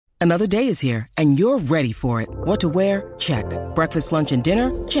Another day is here, and you're ready for it. What to wear? Check. Breakfast, lunch, and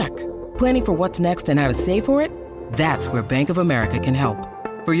dinner? Check. Planning for what's next and how to save for it? That's where Bank of America can help.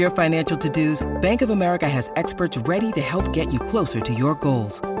 For your financial to-dos, Bank of America has experts ready to help get you closer to your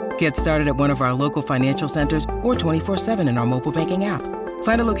goals. Get started at one of our local financial centers or 24/7 in our mobile banking app.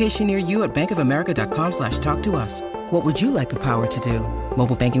 Find a location near you at bankofamerica.com/talktous. What would you like the power to do?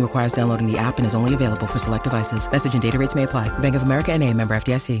 Mobile banking requires downloading the app and is only available for select devices. Message and data rates may apply. Bank of America N.A., member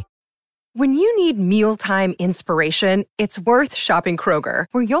FDIC. When you need mealtime inspiration, it's worth shopping Kroger,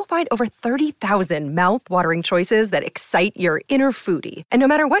 where you'll find over 30,000 mouth-watering choices that excite your inner foodie. And no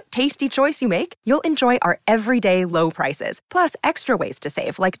matter what tasty choice you make, you'll enjoy our everyday low prices, plus extra ways to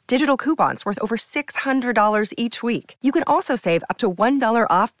save, like digital coupons worth over $600 each week. You can also save up to $1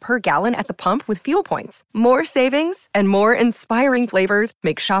 off per gallon at the pump with fuel points. More savings and more inspiring flavors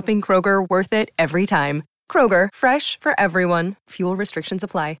make shopping Kroger worth it every time. Kroger, fresh for everyone. Fuel restrictions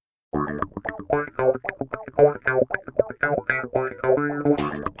apply.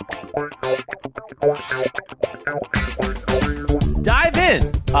 Dive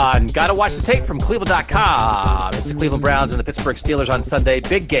in on Gotta Watch the Tape from Cleveland.com. It's the Cleveland Browns and the Pittsburgh Steelers on Sunday.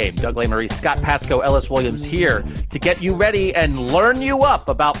 Big game. Doug Lesmerises, Scott Pasco, Ellis Williams here to get you ready and learn you up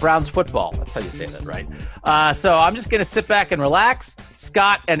about Browns football. That's how you say that, right? So I'm just going to sit back and relax.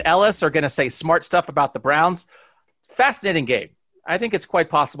 Scott and Ellis are going to say smart stuff about the Browns. Fascinating game. I think it's quite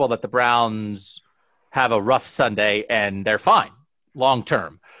possible that the Browns have a rough Sunday and they're fine long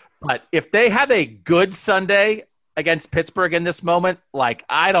term. But if they have a good Sunday against Pittsburgh in this moment, like,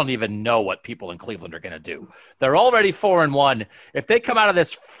 I don't even know what people in Cleveland are going to do. They're already 4-1. If they come out of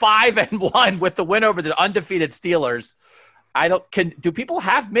this 5-1 with the win over the undefeated Steelers, do people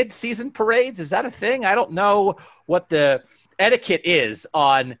have mid-season parades? Is that a thing? I don't know what the etiquette is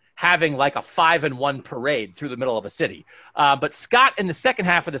on having like a 5-1 parade through the middle of a city. But Scott, in the second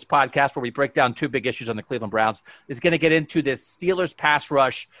half of this podcast, where we break down two big issues on the Cleveland Browns, is going to get into this Steelers pass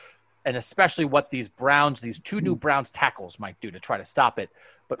rush, and especially what these two new Browns tackles might do to try to stop it.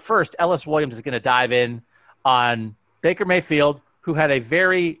 But first, Ellis Williams is going to dive in on Baker Mayfield, who had a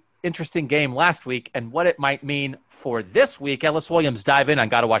very interesting game last week, and what it might mean for this week. Ellis Williams, dive in on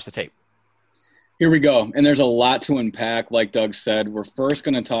Gotta Watch the Tape. Here we go. And there's a lot to unpack. Like Doug said, we're first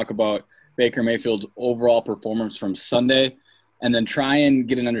going to talk about Baker Mayfield's overall performance from Sunday, and then try and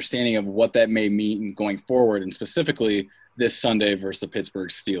get an understanding of what that may mean going forward, and specifically this Sunday versus the Pittsburgh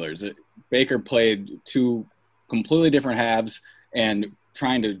Steelers. Baker played two completely different halves, and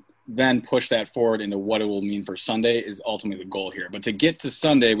trying to then push that forward into what it will mean for Sunday is ultimately the goal here. But to get to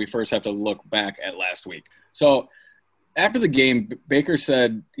Sunday, we first have to look back at last week. So after the game, Baker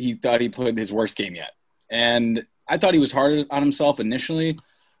said he thought he played his worst game yet. And I thought he was hard on himself initially.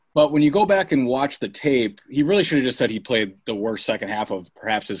 But when you go back and watch the tape, he really should have just said he played the worst second half of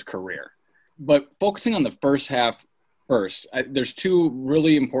perhaps his career. But focusing on the first half first, there's two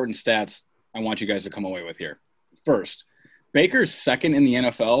really important stats I want you guys to come away with here. First, Baker's second in the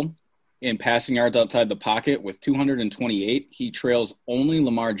NFL in passing yards outside the pocket with 228. He trails only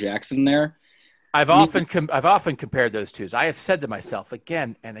Lamar Jackson there. I've often compared those two. I have said to myself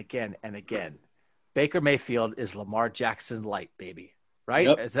again and again and again, Baker Mayfield is Lamar Jackson light, baby. Right?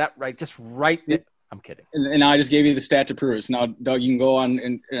 Yep. Is that right? Just right. I'm kidding. And I just gave you the stat to prove it. So now, Doug, you can go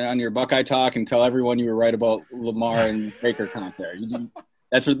on your Buckeye Talk and tell everyone you were right about Lamar and Baker comp there.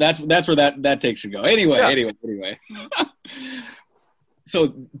 That's where that take should go. Anyway. So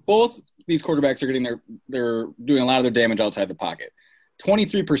both these quarterbacks are they're doing a lot of their damage outside the pocket.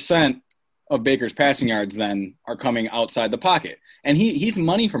 23% of Baker's passing yards then are coming outside the pocket. And he's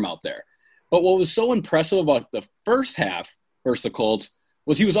money from out there. But what was so impressive about the first half versus the Colts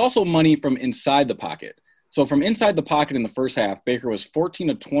was he was also money from inside the pocket. So from inside the pocket in the first half, Baker was 14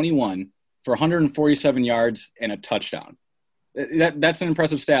 of 21 for 147 yards and a touchdown. That's an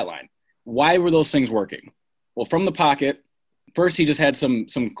impressive stat line. Why were those things working? Well, from the pocket, first he just had some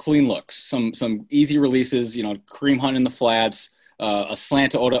clean looks, some easy releases, Kareem Hunt in the flats, a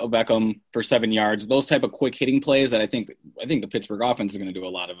slant to Odell Beckham for 7 yards, those type of quick hitting plays that I think the Pittsburgh offense is going to do a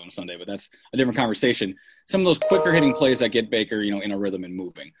lot of on Sunday, but that's a different conversation. Some of those quicker hitting plays that get Baker, in a rhythm and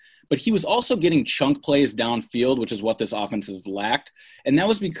moving. But he was also getting chunk plays downfield, which is what this offense has lacked. And that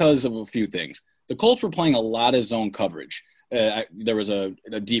was because of a few things. The Colts were playing a lot of zone coverage. There was a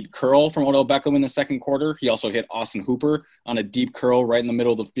deep curl from Odell Beckham in the second quarter. He also hit Austin Hooper on a deep curl right in the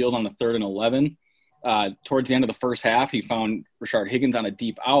middle of the field on the 3rd and 11. Towards the end of the first half, he found Rashard Higgins on a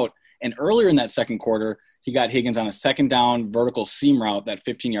deep out. And earlier in that second quarter, he got Higgins on a second down vertical seam route, that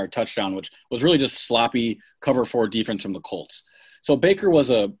 15-yard touchdown, which was really just sloppy cover 4 defense from the Colts. So Baker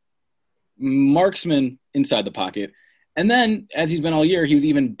was a marksman inside the pocket. And then, as he's been all year, he was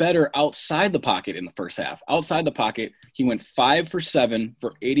even better outside the pocket in the first half. Outside the pocket, he went 5 for 7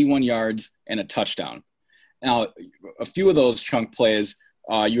 for 81 yards and a touchdown. Now, a few of those chunk plays,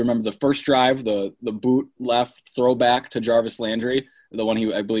 you remember the first drive, the boot left throwback to Jarvis Landry, the one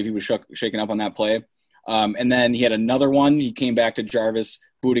I believe he was shaking up on that play. And then he had another one. He came back to Jarvis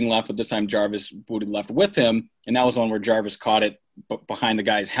booting left, but this time Jarvis booted left with him. And that was one where Jarvis caught it behind the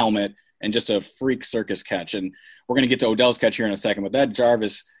guy's helmet and just a freak circus catch. And we're going to get to Odell's catch here in a second, but that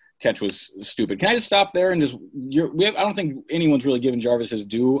Jarvis catch was stupid. Can I just stop there and I don't think anyone's really given Jarvis his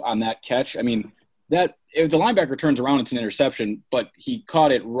due on that catch. I mean, that if the linebacker turns around, it's an interception, but he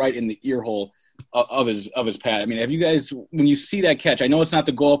caught it right in the ear hole of his pad. I mean, have you guys, when you see that catch, I know it's not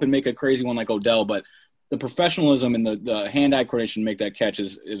to go up and make a crazy one like Odell, but the professionalism and the hand-eye coordination to make that catch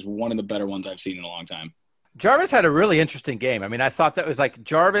is one of the better ones I've seen in a long time. Jarvis had a really interesting game. I mean, I thought that was like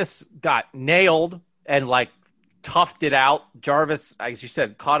Jarvis got nailed and like toughed it out. Jarvis, as you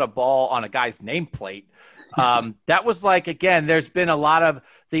said, caught a ball on a guy's nameplate. That was like, again, there's been a lot of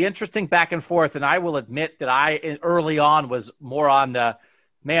the interesting back and forth. And I will admit that I early on was more on the,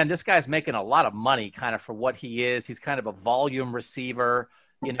 man, this guy's making a lot of money kind of for what he is. He's kind of a volume receiver.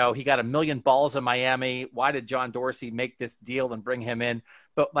 You know, he got 1 million balls in Miami. Why did John Dorsey make this deal and bring him in?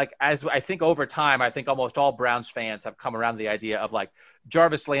 But like, as I think over time, I think almost all Browns fans have come around to the idea of like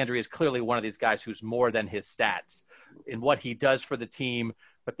Jarvis Landry is clearly one of these guys who's more than his stats in what he does for the team.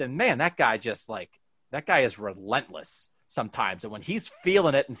 But then, man, that guy is relentless sometimes. And when he's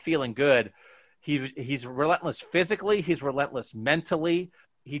feeling it and feeling good, he's relentless physically. He's relentless mentally.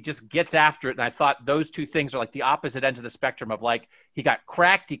 He just gets after it. And I thought those two things are like the opposite ends of the spectrum of like, he got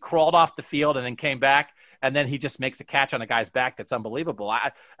cracked, he crawled off the field and then came back. And then he just makes a catch on a guy's back. That's unbelievable.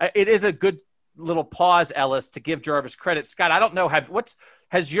 It is a good little pause, Ellis, to give Jarvis credit. Scott, I don't know,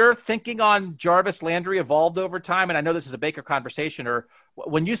 has your thinking on Jarvis Landry evolved over time? And I know this is a Baker conversation, or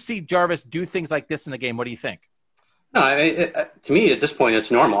when you see Jarvis do things like this in the game, what do you think? No, to me at this point, it's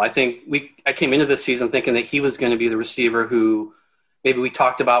normal. I think I came into this season thinking that he was going to be the receiver who maybe we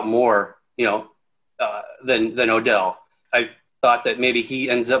talked about more, than Odell. I thought that maybe he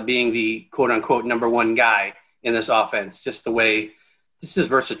ends up being the quote unquote number one guy in this offense, just the way this is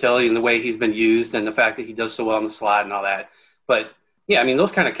versatility and the way he's been used and the fact that he does so well in the slot and all that. But yeah, I mean,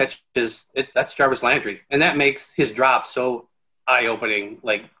 those kind of catches, that's Jarvis Landry. And that makes his drop so eye opening,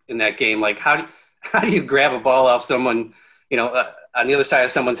 like in that game. Like how do you grab a ball off someone, on the other side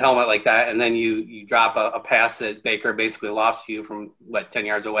of someone's helmet like that, and then you drop a pass that Baker basically lost to you from 10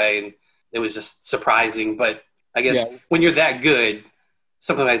 yards away, and it was just surprising. But I guess when you're that good,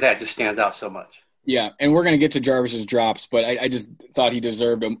 something like that just stands out so much. Yeah, and we're going to get to Jarvis's drops, but I just thought he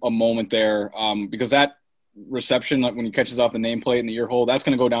deserved a moment there because that reception, like when he catches off the nameplate in the ear hole, that's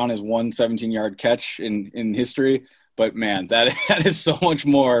going to go down as one 17-yard catch in history. But, man, that is so much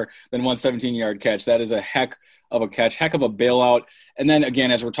more than one 17-yard catch. That is a heck of a catch, heck of a bailout. And then,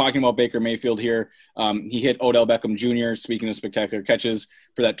 again, as we're talking about Baker Mayfield here, he hit Odell Beckham Jr., speaking of spectacular catches,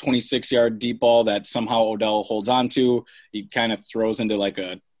 for that 26-yard deep ball that somehow Odell holds on to. He kind of throws into like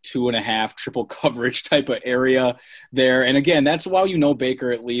a 2.5 triple coverage type of area there. And, again, that's why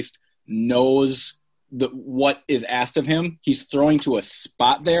Baker at least knows what is asked of him. He's throwing to a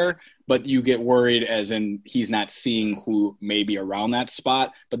spot there, but you get worried as in he's not seeing who may be around that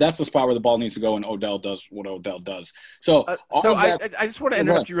spot. But that's the spot where the ball needs to go, and Odell does what Odell does. I just want to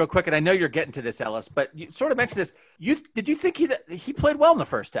interrupt you real quick, and I know you're getting to this, Ellis, but you sort of mentioned this. Did you think he played well in the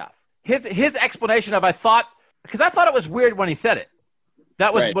first half? His explanation of I thought it was weird when he said it.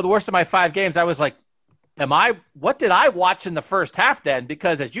 That was the worst of my 5 games. I was like, what did I watch in the first half then?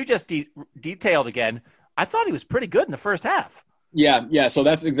 Because as you just detailed again, I thought he was pretty good in the first half. Yeah. So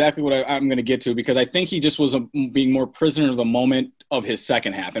that's exactly what I'm going to get to, because I think he just was being more prisoner of the moment of his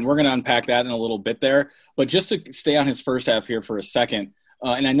second half. And we're going to unpack that in a little bit there. But just to stay on his first half here for a second,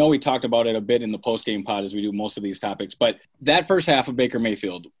 and I know we talked about it a bit in the post-game pod as we do most of these topics, but that first half of Baker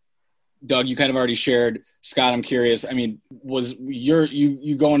Mayfield, Doug, you kind of already shared. Scott, I'm curious. I mean, was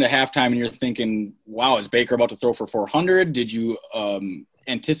you go into halftime and you're thinking, wow, is Baker about to throw for 400? Did you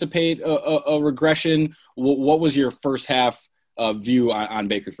anticipate a regression? What was your first half view on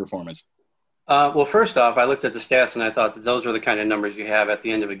Baker's performance? Well, first off, I looked at the stats and I thought that those were the kind of numbers you have at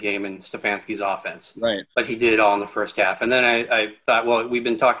the end of a game in Stefanski's offense. Right. But he did it all in the first half. And then I thought, well, we've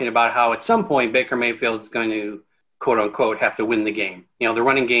been talking about how at some point Baker Mayfield's going to, quote unquote, have to win the game. The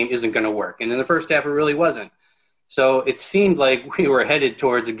running game isn't going to work. And in the first half, it really wasn't. So it seemed like we were headed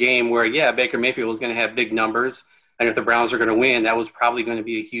towards a game where, Baker Mayfield was going to have big numbers. And if the Browns are going to win, that was probably going to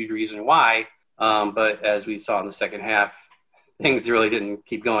be a huge reason why. But as we saw in the second half, things really didn't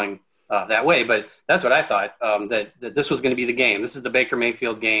keep going that way. But that's what I thought, that this was going to be the game. This is the Baker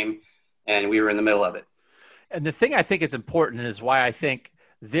Mayfield game, and we were in the middle of it. And the thing I think is important is why I think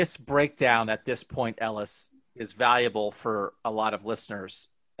this breakdown at this point, Ellis, is valuable for a lot of listeners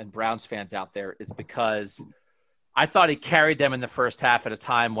and Browns fans out there is because I thought he carried them in the first half at a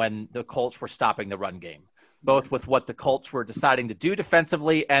time when the Colts were stopping the run game, both with what the Colts were deciding to do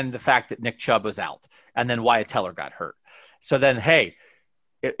defensively and the fact that Nick Chubb was out and then Wyatt Teller got hurt. So then, hey,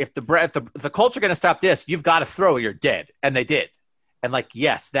 if the Colts are going to stop this, you've got to throw or you're dead. And they did. And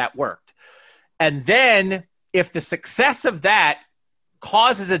yes, that worked. And then if the success of that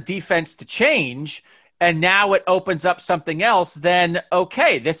causes a defense to change and now it opens up something else, then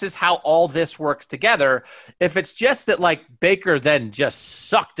okay, this is how all this works together. If it's just that Baker then just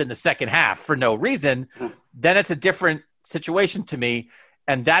sucked in the second half for no reason, then it's a different situation to me.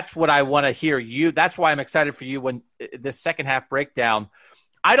 And that's what I want to hear you. That's why I'm excited for you when this second half breakdown.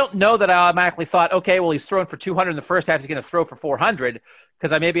 I don't know that I automatically thought, okay, well, he's throwing for 200 in the first half. He's going to throw for 400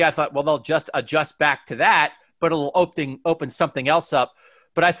 because I thought, well, they'll just adjust back to that, but it'll open something else up.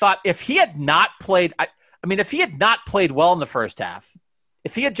 But I thought if he had not played, if he had not played well in the first half,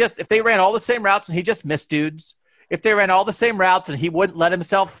 if they ran all the same routes and he just missed dudes, if they ran all the same routes and he wouldn't let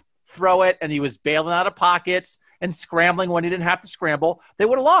himself throw it and he was bailing out of pockets and scrambling when he didn't have to scramble, they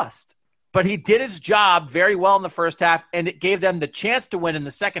would have lost. But he did his job very well in the first half, and it gave them the chance to win in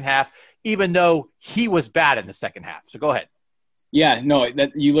the second half, even though he was bad in the second half. So go ahead. Yeah, no,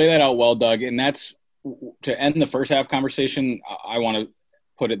 you lay that out well, Doug. And that's to end the first half conversation. I want to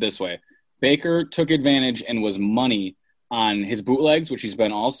put it this way. Baker took advantage and was money on his bootlegs, which he's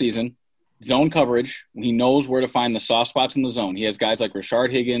been all season, zone coverage. He knows where to find the soft spots in the zone. He has guys like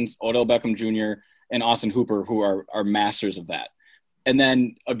Rashard Higgins, Odell Beckham Jr., and Austin Hooper, who are masters of that. And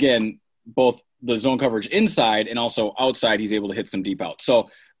then, again, both the zone coverage inside and also outside, he's able to hit some deep out. So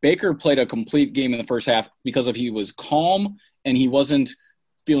Baker played a complete game in the first half because he was calm and he wasn't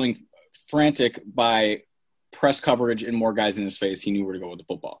feeling frantic by press coverage and more guys in his face. He knew where to go with the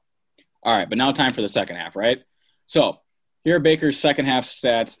football. All right, but now time for the second half, right? So here are Baker's second half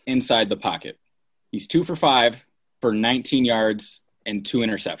stats inside the pocket. He's 2 for 5 for 19 yards and 2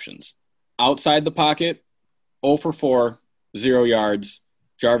 interceptions. Outside the pocket, 0 for 4, 0 yards.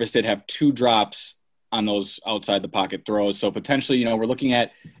 Jarvis did have 2 drops on those outside the pocket throws. So potentially, we're looking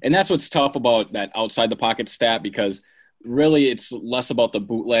at, and that's what's tough about that outside the pocket stat, because really it's less about the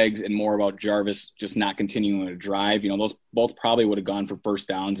bootlegs and more about Jarvis just not continuing to drive. Those both probably would have gone for first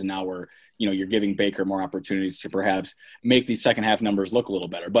downs. And now you're giving Baker more opportunities to perhaps make these second half numbers look a little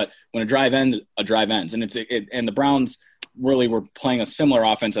better. But when a drive ends. And and the Browns really were playing a similar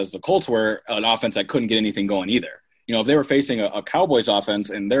offense as the Colts were, an offense that couldn't get anything going either. If they were facing a Cowboys offense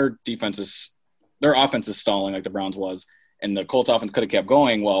and their offense is stalling like the Browns was, and the Colts offense could have kept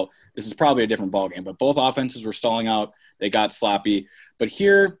going, well, this is probably a different ballgame. But both offenses were stalling out. They got sloppy. But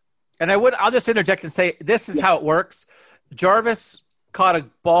here – and I'll just interject and say this is how it works. Jarvis caught a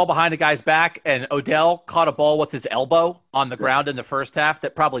ball behind a guy's back, and Odell caught a ball with his elbow on the ground in the first half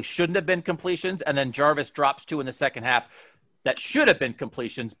that probably shouldn't have been completions, and then Jarvis drops 2 in the second half that should have been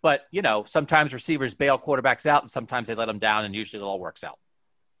completions. But, sometimes receivers bail quarterbacks out, and sometimes they let them down, and usually it all works out.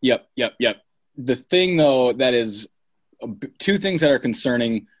 Yep. The thing, though, that is 2 things that are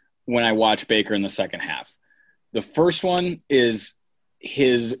concerning when I watch Baker in the second half. The first one is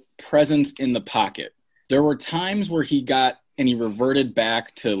his presence in the pocket. There were times where he reverted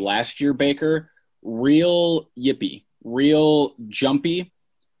back to last year Baker, real yippy, real jumpy,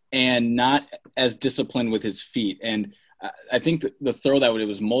 and not as disciplined with his feet. And I think the throw that it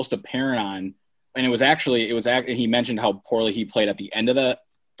was most apparent on, and he mentioned how poorly he played at the end of the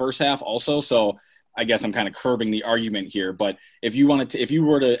first half also. So I guess I'm kind of curbing the argument here. But if you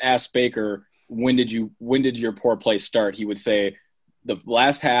were to ask Baker, when did your poor play start? He would say the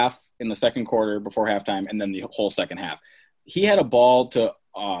last half in the second quarter before halftime, and then the whole second half. He had a ball to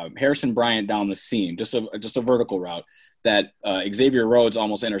Harrison Bryant down the seam, just a vertical route that Xavier Rhodes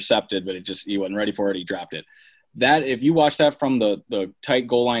almost intercepted, but he wasn't ready for it. He dropped it. That, if you watch that from the tight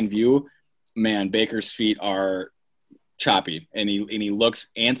goal line view, man, Baker's feet are choppy, and he looks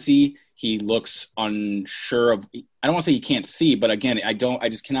antsy. He looks unsure of. I don't want to say he can't see, but again, I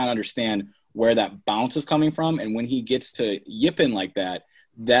just cannot understand where that bounce is coming from. And when he gets to yipping like that,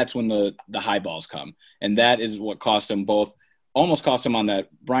 that's when the high balls come, and that is what almost cost him on that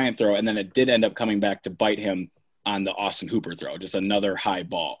Bryant throw, and then it did end up coming back to bite him on the Austin Hooper throw, just another high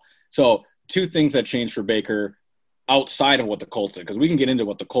ball. So 2 things that changed for Baker outside of what the Colts did, because we can get into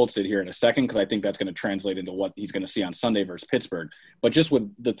what the Colts did here in a second, because I think that's going to translate into what he's going to see on Sunday versus Pittsburgh. But just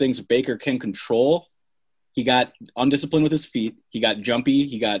with the things Baker can control, He got undisciplined with his feet. He got jumpy.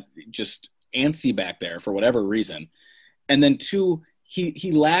 He got just antsy back there for whatever reason. And then 2,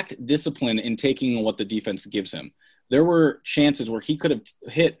 he lacked discipline in taking what the defense gives him. There were chances where he could have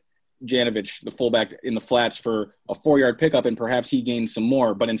hit Janovich, the fullback, in the flats for a 4-yard pickup, and perhaps he gained some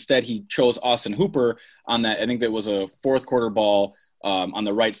more. But instead, he chose Austin Hooper on that. I think that was a fourth quarter ball on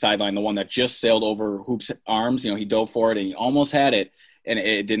the right sideline, the one that just sailed over Hoop's arms. He dove for it and he almost had it, and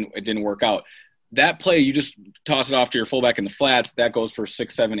it didn't work out. That play, you just toss it off to your fullback in the flats. That goes for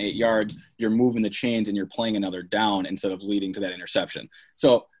 6, 7, 8 yards. You're moving the chains and you're playing another down instead of leading to that interception.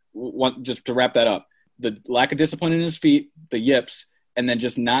 So just to wrap that up, the lack of discipline in his feet, the yips, and then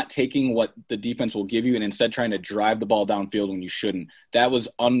just not taking what the defense will give you and instead trying to drive the ball downfield when you shouldn't. That was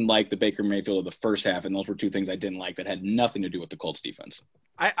unlike the Baker Mayfield of the first half, and those were 2 things I didn't like that had nothing to do with the Colts defense.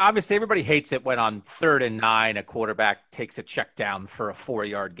 Obviously, everybody hates it when on 3rd and 9, a quarterback takes a check down for a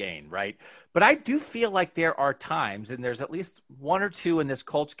 4-yard gain, right? But I do feel like there are times, and there's at least 1 or 2 in this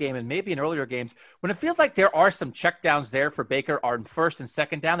Colts game and maybe in earlier games, when it feels like there are some check downs there for Baker on 1st and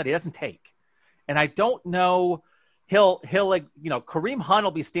 2nd down that he doesn't take. And I don't know, he'll Kareem Hunt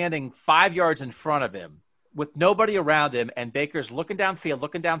will be standing 5 yards in front of him with nobody around him, and Baker's looking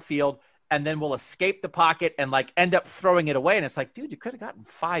downfield, and then will escape the pocket and end up throwing it away. And it's like, dude, you could have gotten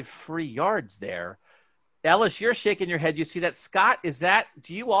 5 free yards there. Ellis, you're shaking your head. You see that. Scott,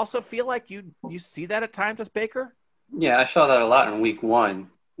 do you also feel like you see that at times with Baker? Yeah, I saw that a lot in week 1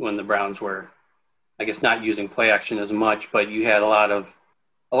 when the Browns were, I guess, not using play action as much, but you had a lot of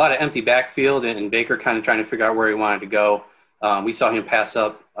empty backfield and Baker kind of trying to figure out where he wanted to go. We saw him pass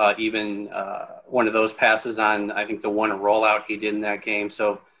up even one of those passes on, I think, the one rollout he did in that game.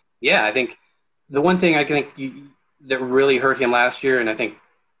 So, yeah, I think the one thing I think that really hurt him last year, and I think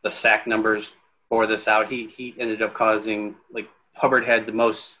the sack numbers bore this out, he ended up causing, Hubbard had the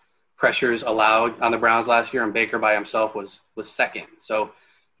most pressures allowed on the Browns last year, and Baker by himself was second. So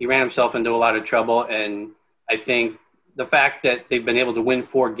he ran himself into a lot of trouble, and I think the fact that they've been able to win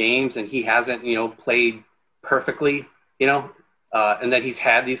 4 games and he hasn't, played perfectly, and that he's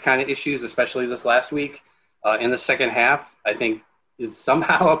had these kind of issues, especially this last week in the second half, I think is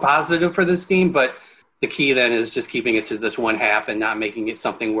somehow a positive for this team. But the key then is just keeping it to this one half and not making it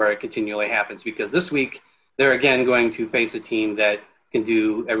something where it continually happens, because this week they're again going to face a team that can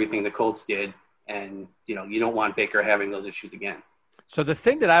do everything the Colts did. And, you don't want Baker having those issues again. So the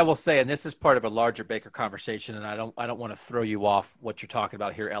thing that I will say, and this is part of a larger Baker conversation, and I don't want to throw you off what you're talking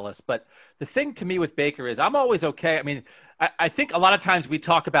about here, Ellis, but the thing to me with Baker is I'm always okay. I mean, I think a lot of times we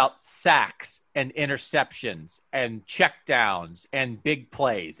talk about sacks and interceptions and checkdowns and big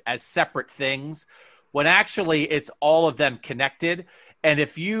plays as separate things, when actually it's all of them connected. And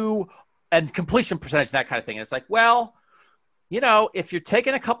and completion percentage, that kind of thing. And it's like, well, if you're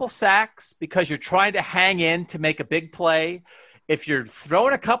taking a couple sacks because you're trying to hang in to make a big play, if you're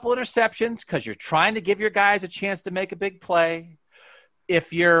throwing a couple interceptions because you're trying to give your guys a chance to make a big play,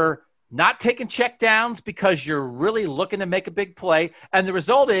 if you're not taking check downs because you're really looking to make a big play, and the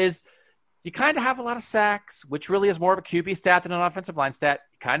result is you kind of have a lot of sacks, which really is more of a QB stat than an offensive line stat.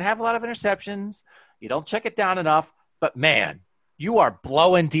 You kind of have a lot of interceptions. You don't check it down enough, but man, you are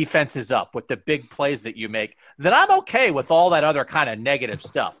blowing defenses up with the big plays that you make. Then I'm okay with all that other kind of negative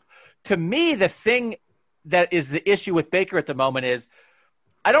stuff. To me, the thing that is the issue with Baker at the moment is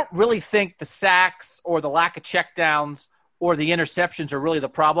I don't really think the sacks or the lack of checkdowns or the interceptions are really the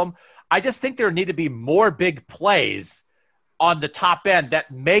problem. I just think there need to be more big plays on the top end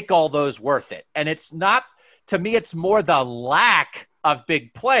that make all those worth it. And it's not, to me, it's more the lack of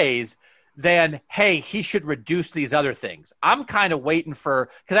big plays than, hey, he should reduce these other things. I'm kind of waiting for,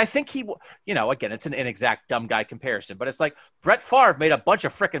 because I think he, again, it's an inexact dumb guy comparison, but it's like Brett Favre made a bunch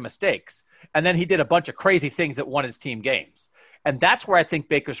of freaking mistakes, and then he did a bunch of crazy things that won his team games. And that's where I think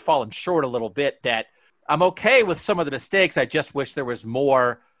Baker's fallen short a little bit, that I'm okay with some of the mistakes. I just wish there was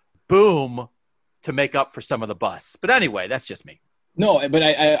more boom to make up for some of the busts. But anyway, that's just me. No, but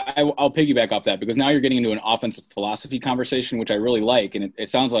I'll piggyback off that, because now you're getting into an offensive philosophy conversation, which I really like. And it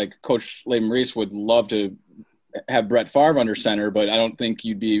sounds like Coach Maurice would love to have Brett Favre under center, but I don't think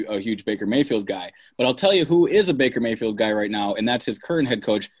you'd be a huge Baker Mayfield guy. But I'll tell you who is a Baker Mayfield guy right now, and that's his current head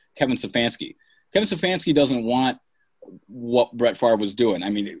coach, Kevin Stefanski. Kevin Stefanski doesn't want what Brett Favre was doing. I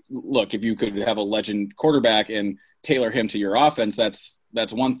mean, look, if you could have a legend quarterback and tailor him to your offense, that's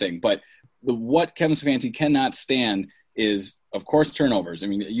one thing. But what Kevin Stefanski cannot stand is, of course, turnovers. I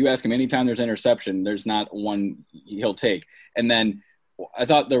mean, you ask him anytime there's interception, there's not one he'll take. And then I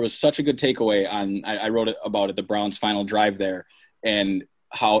thought there was such a good takeaway on, I wrote about it, the Browns' final drive there, and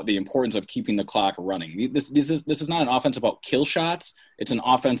how the importance of keeping the clock running. This is not an offense about kill shots. It's an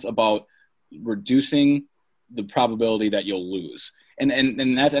offense about reducing the probability that you'll lose. And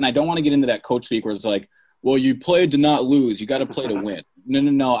I don't want to get into that coach speak where it's like, well, you played to not lose. You got to play to win.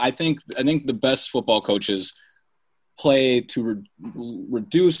 No. I think the best football coaches play to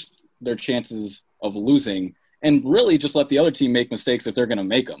reduce their chances of losing and really just let the other team make mistakes if they're going to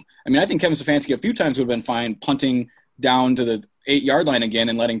make them. I mean, I think Kevin Stefanski a few times would have been fine punting down to the 8-yard line again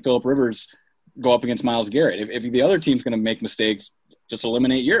and letting Phillip Rivers go up against Myles Garrett. If the other team's going to make mistakes, just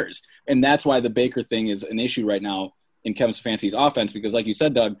eliminate yours. And that's why the Baker thing is an issue right now in Kevin Stefanski's offense, because like you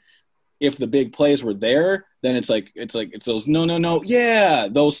said, Doug, if the big plays were there, then it's those no, yeah,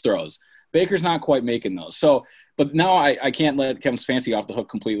 those throws. Baker's not quite making those. So, but now I can't let Kevin Stefanski off the hook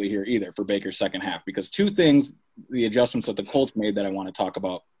completely here either for Baker's second half, because two things, the adjustments that the Colts made that I want to talk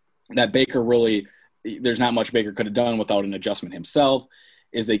about, that Baker really, there's not much Baker could have done without an adjustment himself,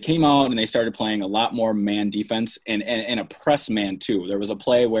 is they came out and they started playing a lot more man defense and a press man too. There was a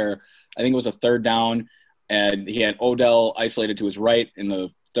play where I think it was a third down and he had Odell isolated to his right in the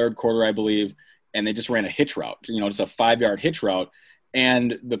third quarter, I believe, and they just ran a hitch route, just a 5-yard hitch route.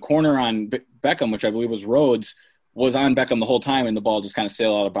 And the corner on Beckham, which I believe was Rhodes, was on Beckham the whole time, and the ball just kind of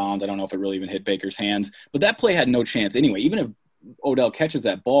sailed out of bounds. I don't know if it really even hit Baker's hands. But that play had no chance anyway. Even if Odell catches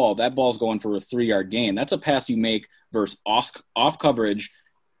that ball's going for a 3-yard gain. That's a pass you make versus off coverage,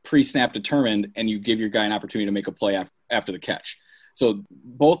 pre-snap determined, and you give your guy an opportunity to make a play after the catch. So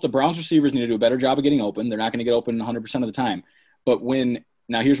both the Browns receivers need to do a better job of getting open. They're not going to get open 100% of the time. But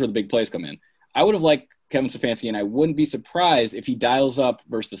now here's where the big plays come in. I would have liked Kevin Stefanski, and I wouldn't be surprised if he dials up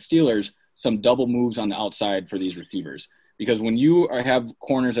versus the Steelers some double moves on the outside for these receivers. Because when you have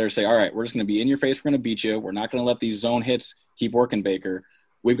corners that are saying, all right, we're just going to be in your face, we're going to beat you, we're not going to let these zone hits keep working, Baker,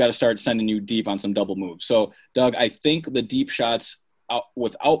 we've got to start sending you deep on some double moves. So, Doug, I think the deep shots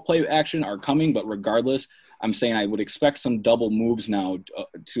without play action are coming, but regardless, I'm saying I would expect some double moves now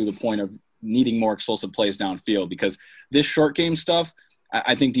to the point of needing more explosive plays downfield, because this short game stuff,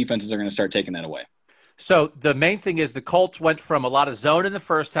 I think defenses are going to start taking that away. So the main thing is the Colts went from a lot of zone in the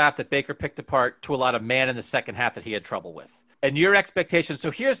first half that Baker picked apart to a lot of man in the second half that he had trouble with. And your expectations.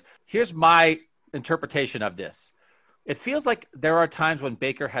 So here's my interpretation of this. It feels like there are times when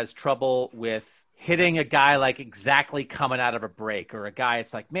Baker has trouble with hitting a guy like exactly coming out of a break, or a guy,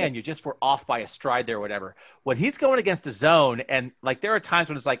 it's like, man, you just were off by a stride there or whatever. When he's going against a zone, and like there are times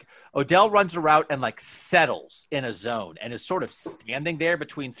when it's like Odell runs a route and like settles in a zone and is sort of standing there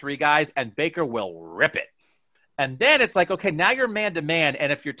between three guys, and Baker will rip it. And then it's like, okay, now you're man to man.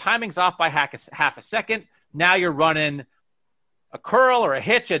 And if your timing's off by half a second, now you're running a curl or a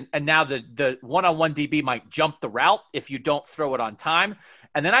hitch, and now the one-on-one DB might jump the route if you don't throw it on time.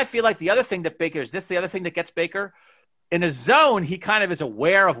 And then I feel like the other thing that Baker is the other thing that gets Baker in a zone, he kind of is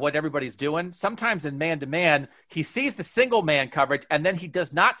aware of what everybody's doing. Sometimes in man-to-man, he sees the single man coverage, and then he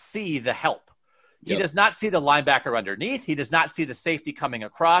does not see the help. He does not see the linebacker underneath. He does not see the safety coming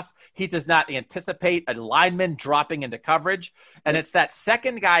across. He does not anticipate a lineman dropping into coverage. And it's that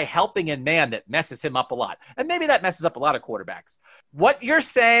second guy helping in man that messes him up a lot. And maybe that messes up a lot of quarterbacks. What you're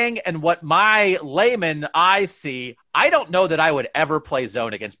saying and what my layman eyes see, I don't know that I would ever play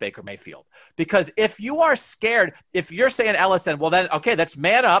zone against Baker Mayfield. Because if you are scared, if you're saying Ellis, then, well, then, okay, that's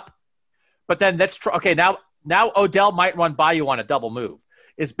man up. But then that's okay, now Odell might run by you on a double move.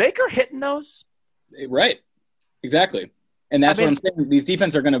 Is Baker hitting those? Right. Exactly. And that's what I'm saying. These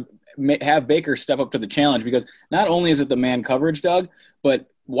defenses are going to have Baker step up to the challenge, because not only is it the man coverage, Doug,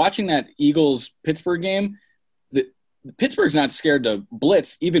 but watching that Eagles-Pittsburgh game, Pittsburgh's not scared to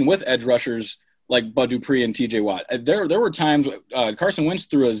blitz, even with edge rushers like Bud Dupree and TJ Watt. There were times Carson Wentz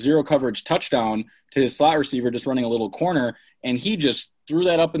threw a zero coverage touchdown to his slot receiver just running a little corner, and he just threw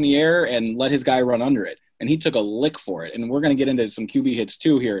that up in the air and let his guy run under it. And he took a lick for it. And we're going to get into some QB hits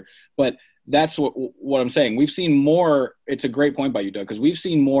too here. But that's what I'm saying. We've seen more. It's a great point by you, Doug, because we've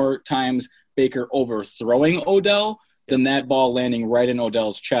seen more times Baker overthrowing Odell than that ball landing right in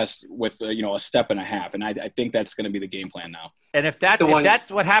Odell's chest with a step and a half. And I think that's going to be the game plan now. And if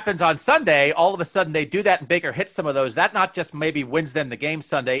that's what happens on Sunday, all of a sudden they do that and Baker hits some of those. That not just maybe wins them the game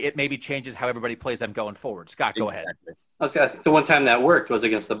Sunday. It maybe changes how everybody plays them going forward. Scott, go ahead. I think the one time that worked was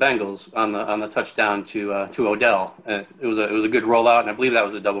against the Bengals on the touchdown to Odell. It was a good rollout, and I believe that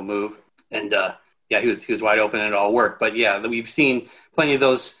was a double move. And he was wide open and it all worked. But yeah, we've seen plenty of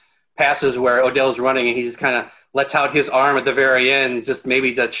those passes where Odell's running and he just kind of lets out his arm at the very end, just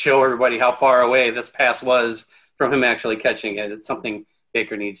maybe to show everybody how far away this pass was from him actually catching it. It's something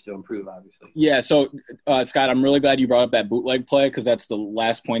Baker needs to improve, obviously. Yeah. So Scott, I'm really glad you brought up that bootleg play, because that's the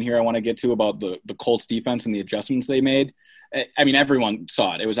last point here I want to get to about the Colts defense and the adjustments they made. I mean, everyone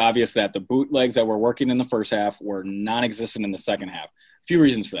saw it. It was obvious that the bootlegs that were working in the first half were non-existent in the second half. few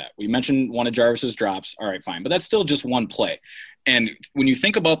reasons for that. We mentioned one of Jarvis's drops. All right, fine. But that's still just one play. And when you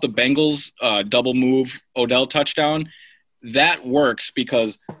think about the Bengals double move Odell touchdown, that works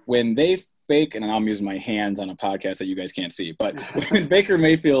because when they fake, and I'm using my hands on a podcast that you guys can't see, but when Baker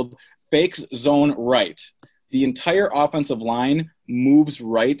Mayfield fakes zone right, the entire offensive line moves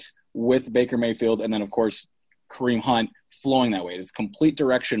right with Baker Mayfield, and then, of course, Kareem Hunt flowing that way. It's complete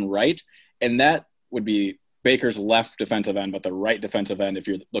direction right, and that would be Baker's left defensive end, but the right defensive end, if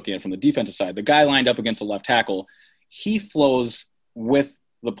you're looking at it from the defensive side, the guy lined up against the left tackle, he flows with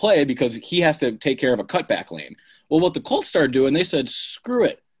the play because he has to take care of a cutback lane. Well, what the Colts started doing, they said, screw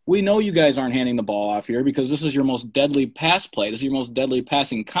it. We know you guys aren't handing the ball off here because this is your most deadly pass play. This is your most deadly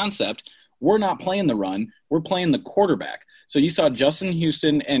passing concept. We're not playing the run. We're playing the quarterback. So you saw Justin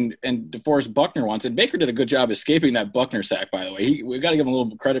Houston and DeForest Buckner once, and Baker did a good job escaping that Buckner sack, by the way. We've got to give him a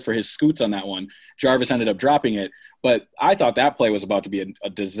little credit for his scoots on that one. Jarvis ended up dropping it, but I thought that play was about to be a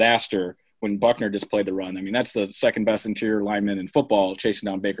disaster when Buckner just played the run. I mean, that's the second best interior lineman in football chasing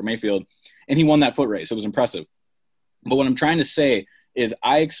down Baker Mayfield, and he won that foot race. It was impressive. But what I'm trying to say is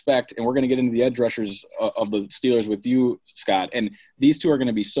I expect, and we're going to get into the edge rushers of the Steelers with you, Scott, and these two are going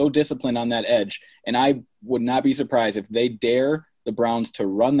to be so disciplined on that edge, and I would not be surprised if they dare the Browns to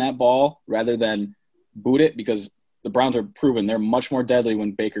run that ball rather than boot it, because the Browns are proven they're much more deadly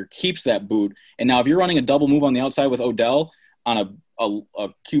when Baker keeps that boot. And now if you're running a double move on the outside with Odell on a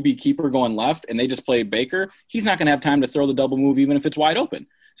QB keeper going left and they just play Baker, he's not going to have time to throw the double move even if it's wide open.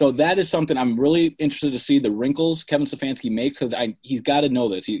 So that is something I'm really interested to see the wrinkles Kevin Stefanski makes, because he's got to know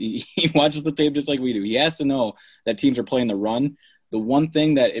this. He watches the tape just like we do. He has to know that teams are playing the run. The one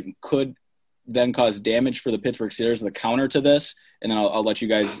thing that it could then cause damage for the Pittsburgh Steelers, the counter to this, and then I'll let you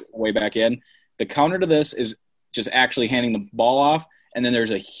guys weigh back in. The counter to this is just actually handing the ball off, and then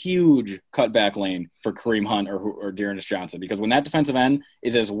there's a huge cutback lane for Kareem Hunt or Dearness Johnson, because when that defensive end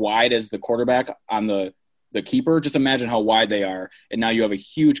is as wide as the quarterback on the keeper, just imagine how wide they are. And now you have a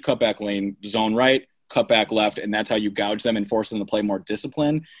huge cutback lane, zone right, cutback left, and that's how you gouge them and force them to play more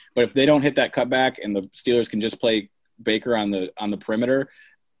discipline. But if they don't hit that cutback and the Steelers can just play Baker on the perimeter,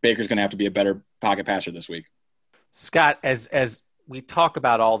 Baker's going to have to be a better pocket passer this week. Scott, as we talk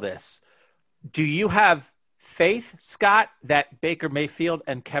about all this, do you have faith, Scott, that Baker Mayfield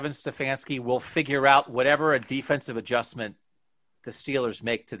and Kevin Stefanski will figure out whatever a defensive adjustment the Steelers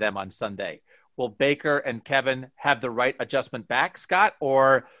make to them on Sunday? Will Baker and Kevin have the right adjustment back, Scott?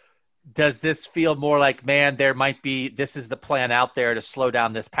 Or does this feel more like, man, this is the plan out there to slow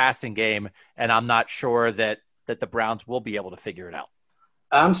down this passing game, and I'm not sure that the Browns will be able to figure it out?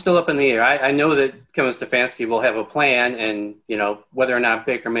 I'm still up in the air. I know that Kevin Stefanski will have a plan, and, whether or not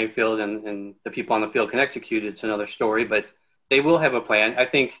Baker Mayfield and the people on the field can execute, it's another story, but they will have a plan. I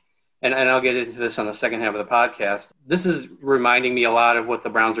think, and I'll get into this on the second half of the podcast, this is reminding me a lot of what the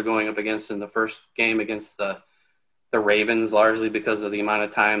Browns are going up against in the first game against the Ravens, largely because of the amount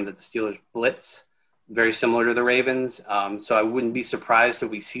of time that the Steelers blitz, very similar to the Ravens. So I wouldn't be surprised if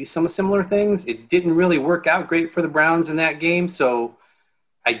we see some similar things. It didn't really work out great for the Browns in that game, so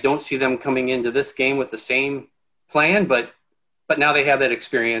I don't see them coming into this game with the same plan, but now they have that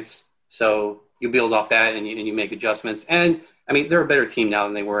experience, so you build off that and you make adjustments. And I mean, they're a better team now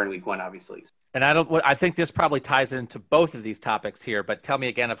than they were in week one, obviously. And I think this probably ties into both of these topics here, but tell me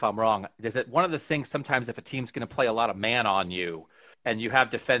again if I'm wrong. Is it one of the things sometimes if a team's going to play a lot of man on you and you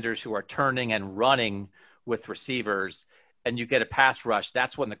have defenders who are turning and running with receivers and you get a pass rush,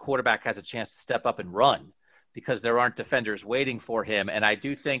 that's when the quarterback has a chance to step up and run because there aren't defenders waiting for him. And I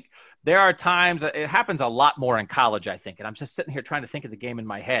do think there are times, it happens a lot more in college, I think, and I'm just sitting here trying to think of the game in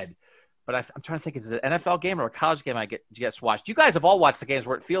my head. But I'm trying to think, is it an NFL game or a college game I get watched? You guys have all watched the games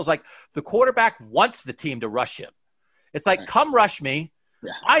where it feels like the quarterback wants the team to rush him. It's like, come rush me.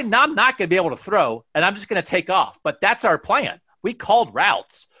 Yeah. I'm not going to be able to throw, and I'm just going to take off. But that's our plan. We called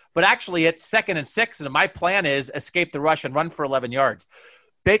routes. But actually, it's 2nd and 6, and my plan is escape the rush and run for 11 yards.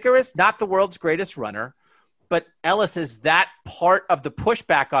 Baker is not the world's greatest runner. But Ellis, is that part of the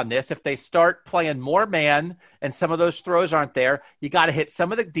pushback on this? If they start playing more man and some of those throws aren't there, you got to hit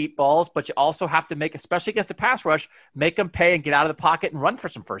some of the deep balls, but you also have to make, especially against a pass rush, make them pay and get out of the pocket and run for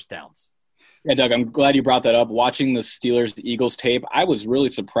some first downs. Yeah, Doug, I'm glad you brought that up. Watching the Steelers-Eagles tape, I was really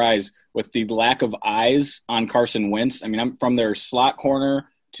surprised with the lack of eyes on Carson Wentz. I mean, I'm from their slot corner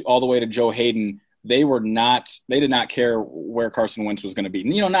all the way to Joe Hayden. They did not care where Carson Wentz was going to be.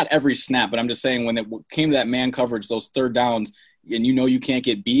 Not every snap, but I'm just saying when it came to that man coverage, those third downs, and you can't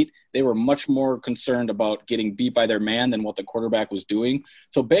get beat, they were much more concerned about getting beat by their man than what the quarterback was doing.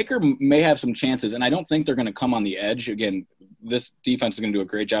 So Baker may have some chances, and I don't think they're going to come on the edge. Again, this defense is going to do a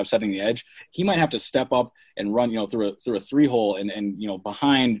great job setting the edge. He might have to step up and run, through a 3-hole and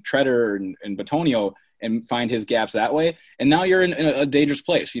behind Treader and Batonio and find his gaps that way. And now you're in a dangerous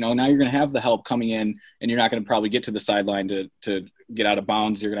place. Now you're going to have the help coming in, and you're not going to probably get to the sideline to get out of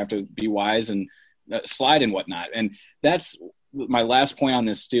bounds. You're going to have to be wise and slide and whatnot. And that's my last point on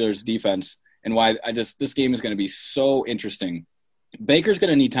this Steelers defense and why this game is going to be so interesting. Baker's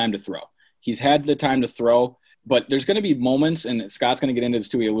going to need time to throw. He's had the time to throw, but there's going to be moments, and Scott's going to get into this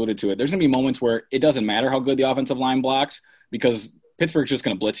too, he alluded to it. There's going to be moments where it doesn't matter how good the offensive line blocks because Pittsburgh's just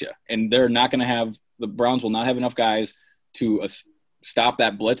going to blitz you, and they're not going to have – the Browns will not have enough guys to stop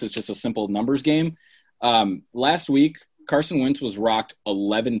that blitz. It's just a simple numbers game. Last week, Carson Wentz was rocked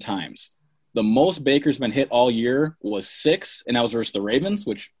 11 times. The most Baker's been hit all year was 6, and that was versus the Ravens,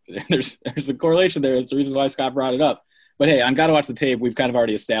 which there's a correlation there. That's the reason why Scott brought it up. But, hey, on Gotta Watch the Tape, we've kind of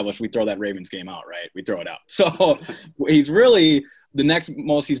already established we throw that Ravens game out, right? We throw it out. So he's really – the next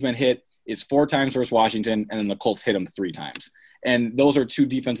most he's been hit is 4 times versus Washington, and then the Colts hit him 3 times. And those are 2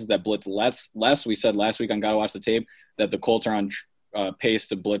 defenses that blitz less. We said last week on Gotta Watch the Tape that the Colts are on pace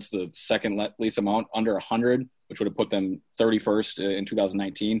to blitz the second least amount, under 100, which would have put them 31st in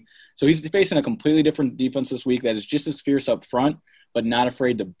 2019. So he's facing a completely different defense this week that is just as fierce up front, but not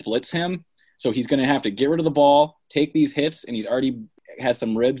afraid to blitz him. So he's going to have to get rid of the ball, take these hits, and he's already has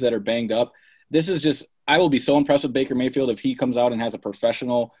some ribs that are banged up. This is just – I will be so impressed with Baker Mayfield if he comes out and has a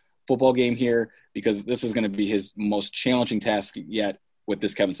professional football game here, because this is going to be his most challenging task yet with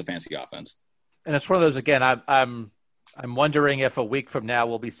this Kevin Stefanski offense. And it's one of those, again, I'm wondering if a week from now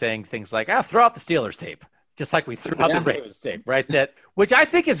we'll be saying things like, throw out the Steelers tape, just like we threw out the Ravens tape, right? Which I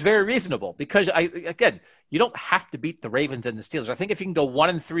think is very reasonable because, you don't have to beat the Ravens and the Steelers. I think if you can go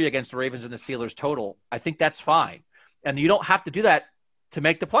 1-3 against the Ravens and the Steelers total, I think that's fine. And you don't have to do that to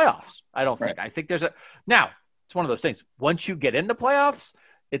make the playoffs, I don't think. Right. I think now, it's one of those things. Once you get in the playoffs,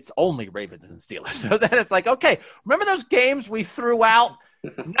 it's only Ravens and Steelers. So then it's like, okay, remember those games we threw out?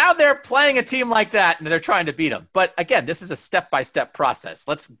 Now they're playing a team like that, and they're trying to beat them. But again, this is a step-by-step process.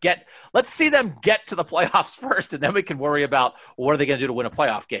 Let's see them get to the playoffs first, and then we can worry about what are they going to do to win a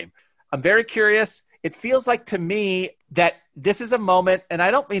playoff game. I'm very curious. It feels like to me that this is a moment, and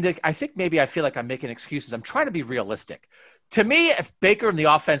I don't mean to – I think maybe I feel like I'm making excuses. I'm trying to be realistic. To me, if Baker and the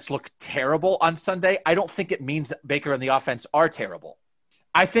offense look terrible on Sunday, I don't think it means that Baker and the offense are terrible.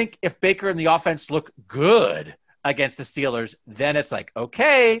 I think if Baker and the offense look good against the Steelers, then it's like,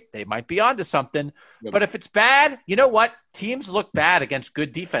 okay, they might be onto something. Yep. But if it's bad, you know what? Teams look bad against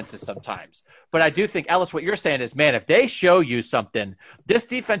good defenses sometimes. But I do think, Ellis, what you're saying is, man, if they show you something, this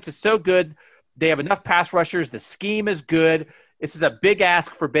defense is so good, they have enough pass rushers, the scheme is good. This is a big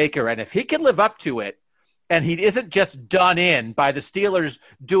ask for Baker. And if he can live up to it, and he isn't just done in by the Steelers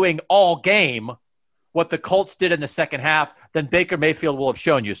doing all game what the Colts did in the second half, then Baker Mayfield will have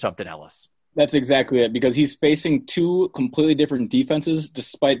shown you something, Ellis. That's exactly it, because he's facing 2 completely different defenses,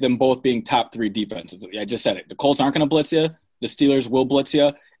 despite them both being top 3 defenses. I just said it. The Colts aren't going to blitz you. The Steelers will blitz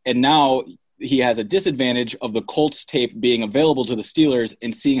you. And now he has a disadvantage of the Colts tape being available to the Steelers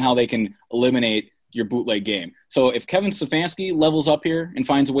and seeing how they can eliminate your bootleg game. So if Kevin Stefanski levels up here and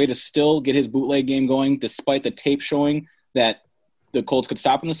finds a way to still get his bootleg game going, despite the tape showing that the Colts could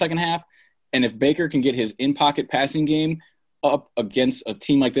stop in the second half, and if Baker can get his in-pocket passing game up against a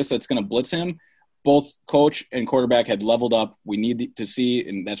team like this that's going to blitz him, both coach and quarterback had leveled up. We need to see,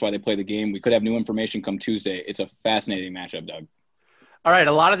 and that's why they play the game. We could have new information come Tuesday. It's a fascinating matchup, Doug. All right,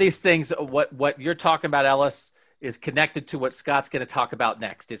 a lot of these things, what you're talking about, Ellis, is connected to what Scott's going to talk about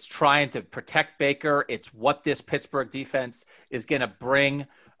next. It's trying to protect Baker. It's what this Pittsburgh defense is going to bring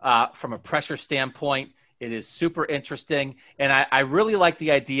from a pressure standpoint. It is super interesting, and I really like the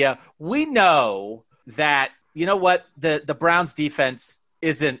idea. We know that, you know what, the Browns defense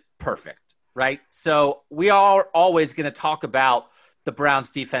isn't perfect, right? So we are always going to talk about the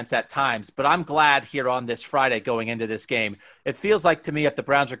Browns defense at times, but I'm glad here on this Friday going into this game, it feels like to me if the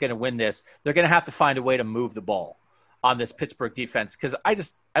Browns are going to win this, they're going to have to find a way to move the ball on this Pittsburgh defense, because I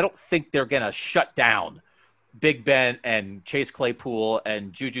don't think they're going to shut down Big Ben and Chase Claypool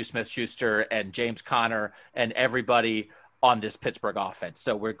and Juju Smith-Schuster and James Conner and everybody on this Pittsburgh offense.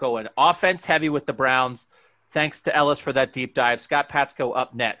 So we're going offense heavy with the Browns. Thanks to Ellis for that deep dive. Scott Patsko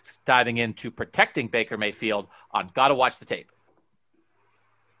up next, diving into protecting Baker Mayfield on Gotta Watch the Tape.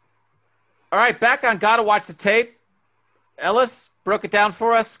 All right, back on Gotta Watch the Tape. Ellis broke it down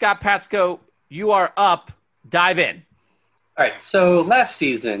for us. Scott Patsko, you are up. Dive in. All right, so last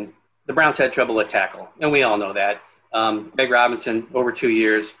season, the Browns had trouble at tackle, and we all know that. Greg Robinson, over 2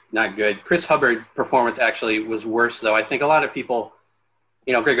 years, not good. Chris Hubbard's performance actually was worse, though. I think a lot of people,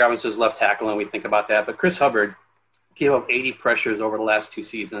 Greg Robinson's left tackle, and we think about that. But Chris Hubbard, gave up 80 pressures over the last 2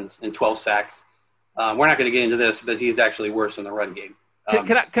 seasons and 12 sacks. We're not going to get into this, but he's actually worse in the run game.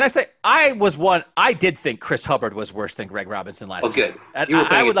 Can I say I did think Chris Hubbard was worse than Greg Robinson last year. Good. And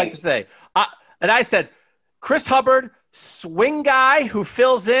I would like to say, and I said, Chris Hubbard, swing guy who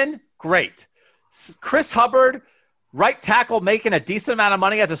fills in, great. Chris Hubbard, right tackle, making a decent amount of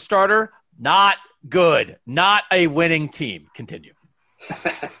money as a starter, not good. Not a winning team. Continue.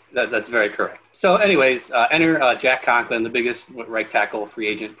 That's very correct. So anyways, enter Jack Conklin, the biggest right tackle free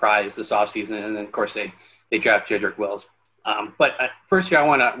agent prize this offseason. And then, of course, they draft Jedrick Wills. But first here, I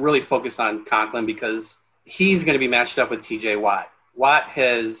want to really focus on Conklin because he's going to be matched up with TJ Watt. Watt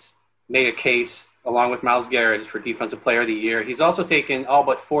has made a case, along with Myles Garrett, for Defensive Player of the Year. He's also taken all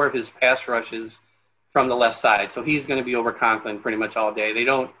but 4 of his pass rushes from the left side. So he's going to be over Conklin pretty much all day. They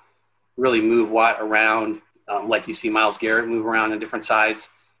don't really move Watt around like you see Myles Garrett move around on different sides.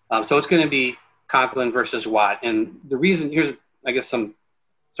 So it's going to be Conklin versus Watt. And the reason, here's, I guess, some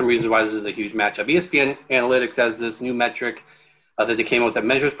reasons why this is a huge matchup. ESPN Analytics has this new metric that they came up with that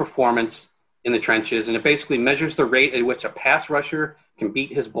measures performance in the trenches, and it basically measures the rate at which a pass rusher can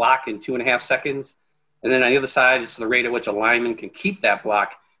beat his block in 2.5 seconds. And then on the other side, it's the rate at which a lineman can keep that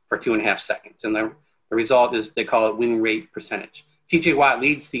block for 2.5 seconds. And the result is they call it win rate percentage. TJ Watt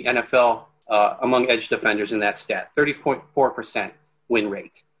leads the NFL among edge defenders in that stat, 30.4% win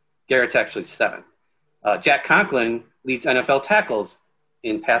rate. Garrett's actually 7th. Jack Conklin leads NFL tackles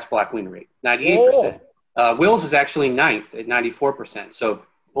in pass block win rate, 98%. Wills is actually 9th at 94%. So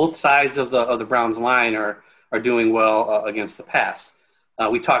both sides of the Browns line are doing well against the pass.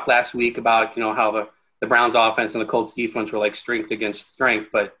 We talked last week about how the Browns offense and the Colts defense were like strength against strength,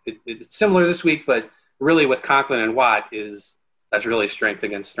 but it's similar this week. But really, with Conklin and Watt, that's really strength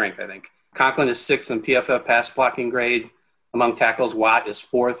against strength. I think Conklin is 6th in PFF pass blocking grade among tackles. Watt is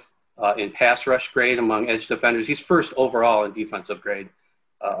 4th in pass rush grade among edge defenders. He's 1st overall in defensive grade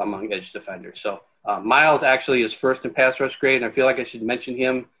among edge defenders. So Myles actually is 1st in pass rush grade, and I feel like I should mention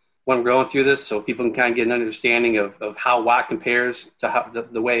him when we're going through this so people can kind of get an understanding of how Watt compares to how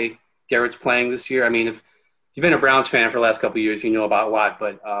the way Garrett's playing this year. I mean, if you've been a Browns fan for the last couple of years, you know about Watt,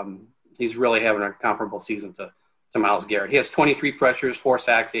 but he's really having a comparable season to Myles Garrett. He has 23 pressures, 4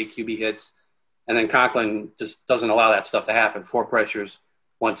 sacks, 8 QB hits, and then Conklin just doesn't allow that stuff to happen. 4 pressures,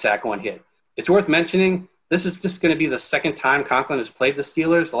 1 sack, 1 hit. It's worth mentioning, this is just going to be the second time Conklin has played the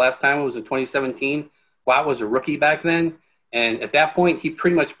Steelers. The last time was in 2017. Watt was a rookie back then, and at that point, he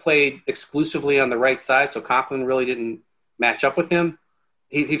pretty much played exclusively on the right side, so Conklin really didn't match up with him.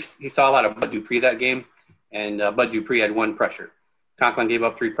 He saw a lot of Bud Dupree that game, and Bud Dupree had 1 pressure. Conklin gave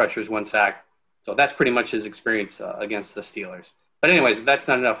up 3 pressures, 1 sack. So that's pretty much his experience against the Steelers. But anyways, if that's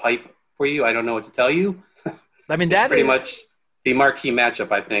not enough hype for you, I don't know what to tell you. I mean, that's pretty much the marquee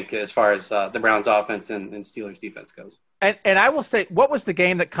matchup, I think, as far as the Browns offense and Steelers defense goes. And I will say, what was the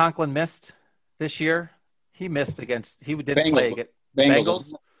game that Conklin missed this year? He missed he didn't play against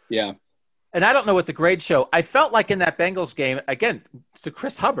Bengals. Yeah. And I don't know what the grades show. I felt like in that Bengals game, again, to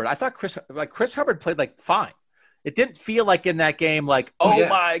Chris Hubbard, I thought Chris Hubbard played fine. It didn't feel like in that game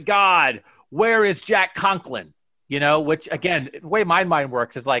my God, where is Jack Conklin? Which, again, the way my mind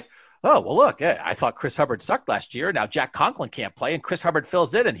works is oh, well, look, I thought Chris Hubbard sucked last year. Now Jack Conklin can't play, and Chris Hubbard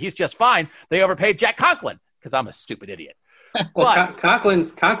fills in, and he's just fine. They overpaid Jack Conklin because I'm a stupid idiot. Well,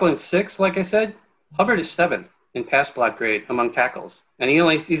 Conklin's 6th, like I said. Hubbard is 7th in pass block grade among tackles, and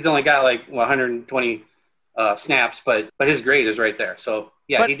he's only got 120 snaps, but his grade is right there. So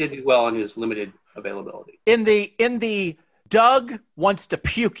yeah, he did do well on his limited availability. In the Doug wants to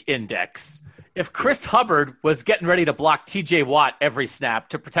puke index, if Chris Hubbard was getting ready to block TJ Watt every snap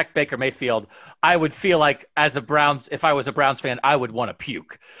to protect Baker Mayfield, I would feel like if I was a Browns fan, I would want to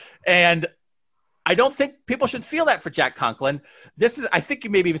puke. And I don't think people should feel that for Jack Conklin. I think you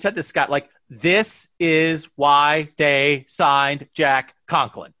maybe even said this, Scott, this is why they signed Jack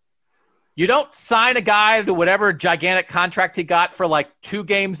Conklin. You don't sign a guy to whatever gigantic contract he got for 2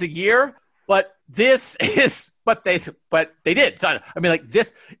 games a year, but this is what they did. I mean,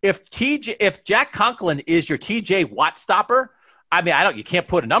 if Jack Conklin is your TJ Watt stopper, I mean, you can't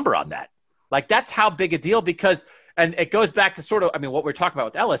put a number on that. That's how big a deal, because, and it goes back to what we're talking about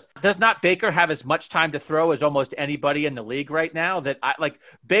with Ellis. Does not Baker have as much time to throw as almost anybody in the league right now? That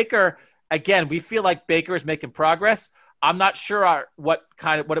Baker, again, we feel like Baker is making progress. I'm not sure what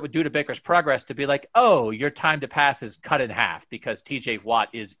it would do to Baker's progress to be your time to pass is cut in half because TJ Watt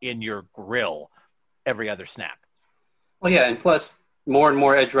is in your grill every other snap. Well, yeah, and plus more and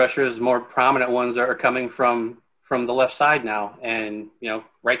more edge rushers, more prominent ones are coming from the left side now. And,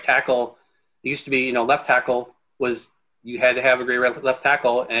 right tackle, it used to be, left tackle was, you had to have a great left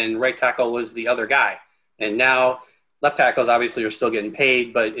tackle, and right tackle was the other guy. And now left tackles obviously are still getting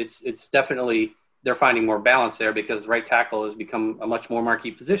paid, but it's definitely they're finding more balance there because right tackle has become a much more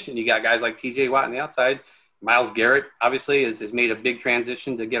marquee position. You got guys like T.J. Watt on the outside. Myles Garrett obviously has made a big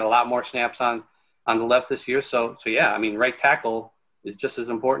transition to get a lot more snaps on the left this year. So yeah, I mean, right tackle is just as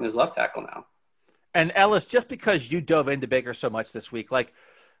important as left tackle now. And Ellis, just because you dove into Baker so much this week, like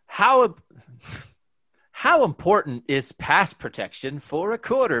how important is pass protection for a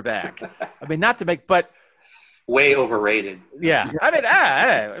quarterback? I mean, not to make, but way overrated. Yeah.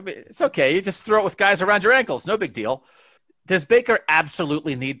 I mean, it's okay. You just throw it with guys around your ankles. No big deal. Does Baker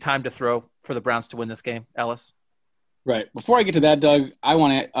absolutely need time to throw for the Browns to win this game, Ellis? Right. Before I get to that, Doug, I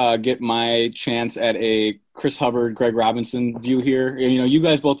want to get my chance at a Chris Hubbard, Greg Robinson view here. You know, you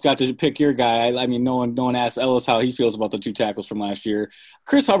guys both got to pick your guy. I mean, no one asked Ellis how he feels about the 2 tackles from last year.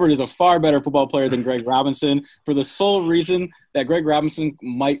 Chris Hubbard is a far better football player than Greg Robinson for the sole reason that Greg Robinson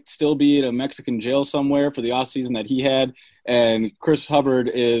might still be in a Mexican jail somewhere for the offseason that he had, and Chris Hubbard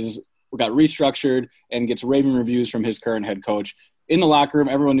got restructured and gets raving reviews from his current head coach. In the locker room,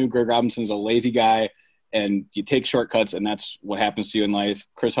 everyone knew Greg Robinson's a lazy guy, and you take shortcuts, and that's what happens to you in life.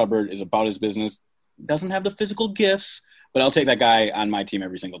 Chris Hubbard is about his business. Doesn't have the physical gifts, but I'll take that guy on my team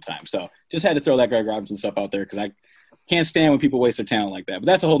every single time. So just had to throw that Greg Robinson stuff out there because I can't stand when people waste their talent like that. But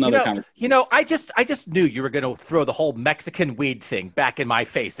that's a whole nother conversation. You know, I just knew you were going to throw the whole Mexican weed thing back in my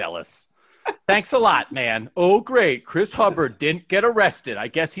face, Ellis. Thanks a lot, man. Oh, great. Chris Hubbard didn't get arrested. I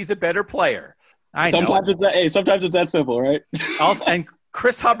guess he's a better player. Sometimes it's that simple, right? And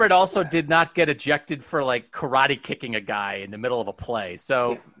Chris Hubbard also did not get ejected for like karate kicking a guy in the middle of a play.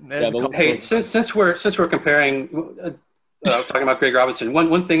 So since we're comparing, talking about Greg Robinson,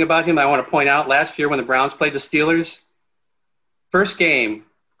 one thing about him I want to point out: last year when the Browns played the Steelers, first game,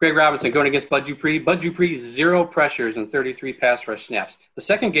 Greg Robinson going against Bud Dupree. Bud Dupree 0 pressures and 33 pass rush snaps. The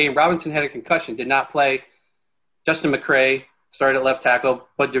second game, Robinson had a concussion, did not play. Justin McCray started at left tackle.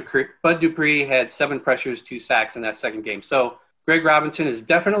 Bud Dupree had 7 pressures, 2 sacks in that second game. So Greg Robinson is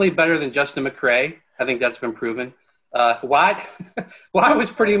definitely better than Justin McCray. I think that's been proven. Watt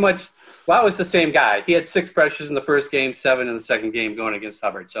was the same guy. He had 6 pressures in the first game, 7 in the second game going against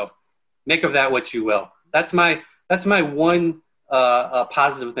Hubbard. So make of that what you will. That's my one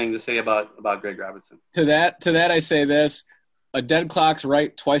positive thing to say about Greg Robinson. To that I say this: a dead clock's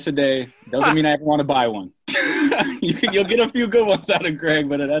right twice a day. Doesn't mean I ever want to buy one. You'll get a few good ones out of Greg,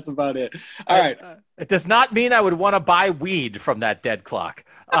 but that's about it. All right. It does not mean I would want to buy weed from that dead clock.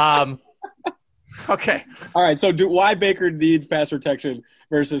 Okay. All right. So why Baker needs pass protection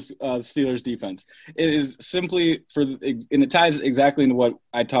versus Steelers defense? It is simply and it ties exactly into what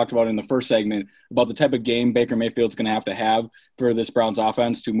I talked about in the first segment about the type of game Baker Mayfield's going to have for this Browns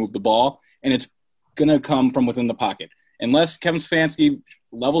offense to move the ball. And it's going to come from within the pocket. Unless Kevin Stefanski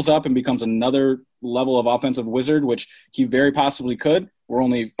levels up and becomes another level of offensive wizard, which he very possibly could. We're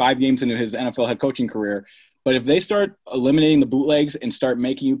only 5 games into his NFL head coaching career. But if they start eliminating the bootlegs and start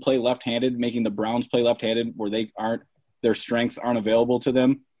making you play left-handed, making the Browns play left-handed where their strengths aren't available to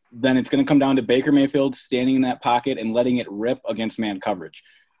them, then it's going to come down to Baker Mayfield standing in that pocket and letting it rip against man coverage.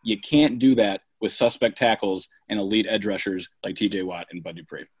 You can't do that with suspect tackles and elite edge rushers like T.J. Watt and Bud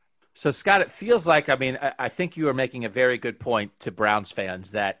Dupree. So, Scott, it feels like, I think you are making a very good point to Browns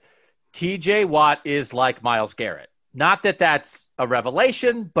fans that T.J. Watt is like Myles Garrett. Not that that's a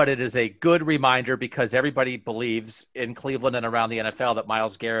revelation, but it is a good reminder because everybody believes in Cleveland and around the NFL that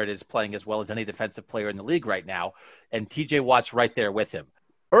Myles Garrett is playing as well as any defensive player in the league right now, and T.J. Watt's right there with him.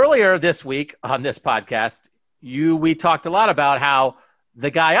 Earlier this week on this podcast, we talked a lot about how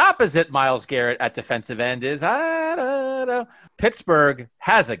the guy opposite Myles Garrett at defensive end is, Pittsburgh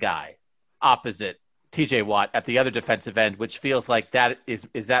has a guy opposite T.J. Watt at the other defensive end, which feels like that is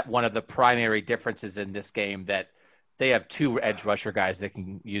that one of the primary differences in this game, that they have 2 edge rusher guys they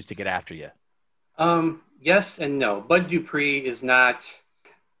can use to get after you. Yes and no. Bud Dupree is not.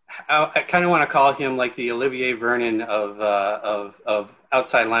 I kind of want to call him like the Olivier Vernon of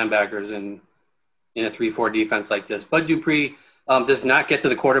outside linebackers in a 3-4 defense like this. Bud Dupree does not get to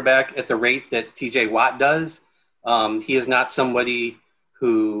the quarterback at the rate that T.J. Watt does. He is not somebody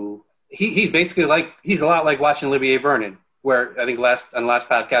who he's basically he's a lot like watching Olivier Vernon, where I think on the last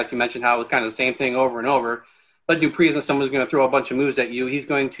podcast you mentioned how it was kind of the same thing over and over. But Dupree isn't someone who's going to throw a bunch of moves at you. He's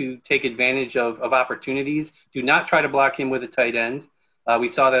going to take advantage of opportunities. Do not try to block him with a tight end. I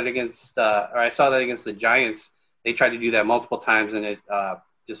saw that against the Giants. They tried to do that multiple times, and it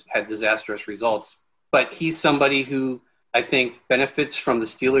just had disastrous results. But he's somebody who I think benefits from the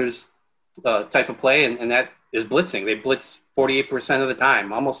Steelers' type of play, and that is blitzing. They blitz 48% of the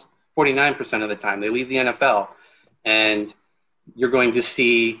time, almost 49% of the time. They lead the NFL. And you're going to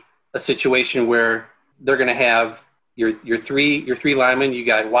see a situation where they're going to have your three linemen. You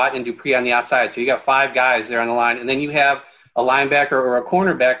got Watt and Dupree on the outside, so you got 5 guys there on the line, and then you have a linebacker or a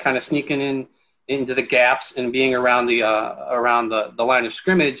cornerback kind of sneaking into the gaps and being around the line of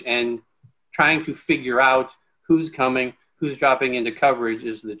scrimmage and trying to figure out who's coming, who's dropping into coverage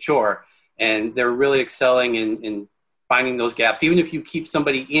is the chore. And they're really excelling in finding those gaps. Even if you keep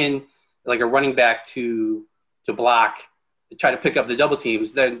somebody in, like a running back to block, to try to pick up the double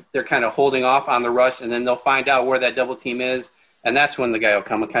teams, they're kind of holding off on the rush, and then they'll find out where that double team is, and that's when the guy will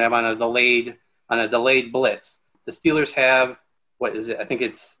come kind of on a delayed blitz. The Steelers have, what is it? I think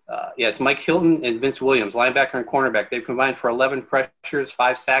it's Mike Hilton and Vince Williams, linebacker and cornerback. They've combined for 11 pressures,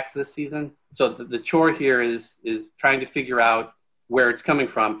 5 sacks this season. So the chore here is trying to figure out where it's coming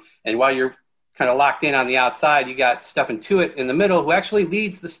from. And while you're kind of locked in on the outside, you got Stephen Tuitt in the middle, who actually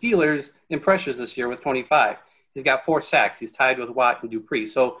leads the Steelers in pressures this year with 25. He's got 4 sacks. He's tied with Watt and Dupree.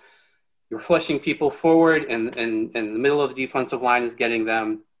 So you're flushing people forward, and the middle of the defensive line is getting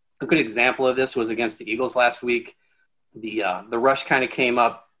them. A good example of this was against the Eagles last week. The rush kind of came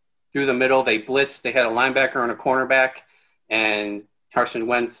up through the middle. They blitzed. They had a linebacker and a cornerback, and Carson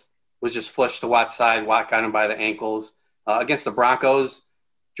Wentz was just flushed to Watt's side. Watt got him by the ankles. Against the Broncos,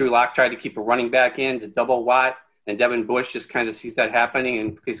 Drew Lock tried to keep a running back in to double Watt, and Devin Bush just kind of sees that happening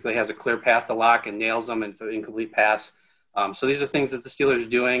and basically has a clear path to Lock and nails him, and it's an incomplete pass. So these are things that the Steelers are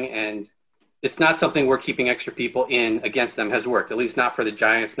doing, and it's not something we're keeping extra people in against them has worked, at least not for the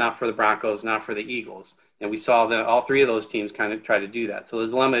Giants, not for the Broncos, not for the Eagles. And we saw that all 3 of those teams kind of try to do that. So the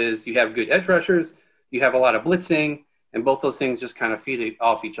dilemma is you have good edge rushers, you have a lot of blitzing, and both those things just kind of feed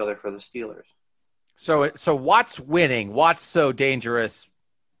off each other for the Steelers. So Watt's winning. Watt's so dangerous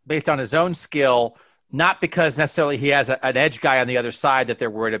based on his own skill, not because necessarily he has an edge guy on the other side that they're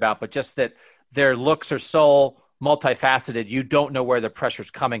worried about, but just that their looks are so multifaceted. You don't know where the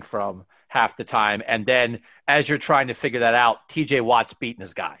pressure's coming from half the time. And then as you're trying to figure that out, TJ Watt's beating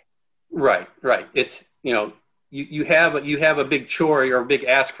his guy. Right. It's, you have a big chore or a big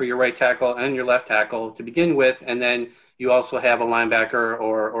ask for your right tackle and your left tackle to begin with. And then you also have a linebacker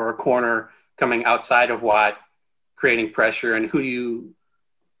or a corner coming outside of Watt, creating pressure. And who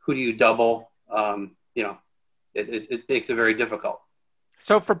do you double? It makes it very difficult.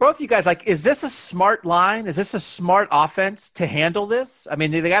 So for both of you guys, is this a smart line? Is this a smart offense to handle this? I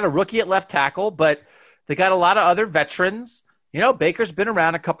mean, they got a rookie at left tackle, but they got a lot of other veterans. Baker's been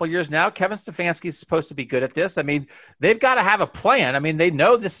around a couple of years now. Kevin Stefanski's supposed to be good at this. I mean, they've got to have a plan. I mean, they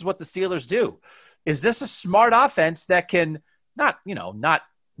know this is what the Steelers do. Is this a smart offense that can not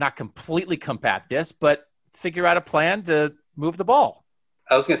completely combat this, but figure out a plan to move the ball?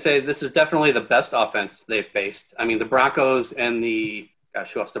 I was going to say this is definitely the best offense they've faced. I mean, the Broncos and the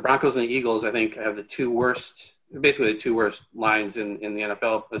Broncos and the Eagles, I think, have the 2 worst lines in the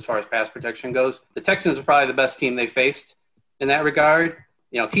NFL as far as pass protection goes. The Texans are probably the best team they faced in that regard.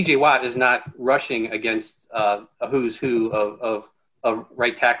 TJ Watt is not rushing against a who's who of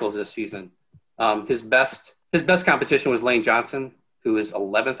right tackles this season. His best competition was Lane Johnson, who is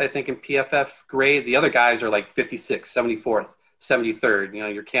 11th, I think, in PFF grade. The other guys are like 56th, 74th,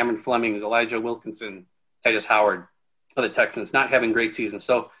 73rd. Your Cameron Flemings, Elijah Wilkinson, Titus Howard of the Texans, not having great seasons.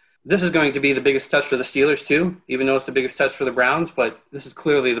 So this is going to be the biggest touch for the Steelers too, even though it's the biggest touch for the Browns. But this is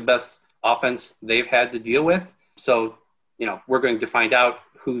clearly the best offense they've had to deal with. So, we're going to find out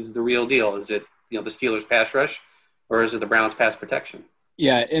who's the real deal. Is it, the Steelers pass rush, or is it the Browns pass protection?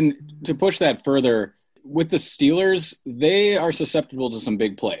 Yeah, and to push that further, with the Steelers, they are susceptible to some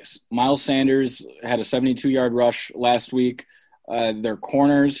big plays. Miles Sanders had a 72-yard rush last week. Their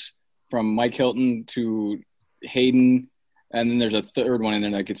corners, from Mike Hilton to Hayden, and then there's a third one in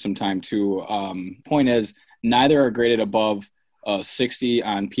there that gets some time too. Point is, neither are graded above 60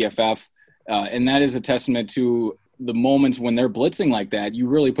 on PFF, and that is a testament to the moments when they're blitzing like that. You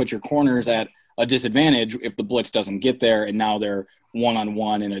really put your corners at a disadvantage if the blitz doesn't get there, and now they're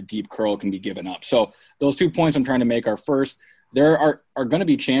one-on-one and a deep curl can be given up. So those 2 points I'm trying to make are, first, there are going to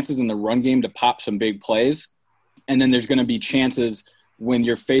be chances in the run game to pop some big plays, and then there's going to be chances when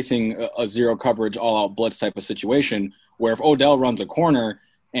you're facing a zero coverage, all-out blitz type of situation where if Odell runs a corner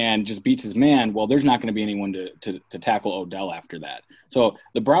and just beats his man, well, there's not going to be anyone to tackle Odell after that. So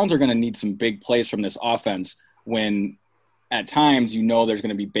the Browns are going to need some big plays from this offense when at times there's going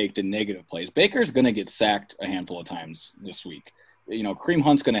to be baked in negative plays. Baker's going to get sacked a handful of times this week. Kareem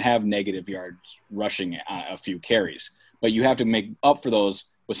Hunt's going to have negative yards rushing a few carries, but you have to make up for those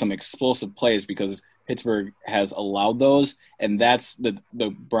with some explosive plays because Pittsburgh has allowed those, and that's the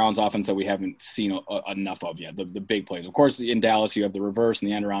Browns offense that we haven't seen enough of yet, the big plays. Of course, in Dallas, you have the reverse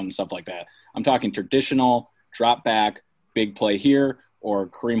and the end around and stuff like that. I'm talking traditional drop back, big play here, or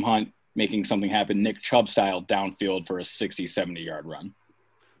Kareem Hunt making something happen Nick Chubb style downfield for a 60, 70-yard run.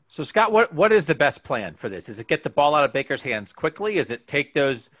 So, Scott, what is the best plan for this? Is it get the ball out of Baker's hands quickly? Is it take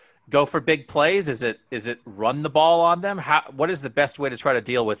those, go for big plays? Is it run the ball on them? What is the best way to try to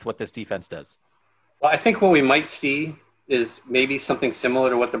deal with what this defense does? Well, I think what we might see is maybe something similar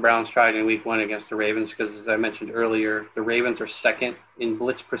to what the Browns tried in week 1 against the Ravens, because as I mentioned earlier, the Ravens are second in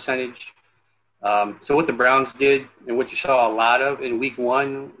blitz percentage. So what the Browns did and what you saw a lot of in week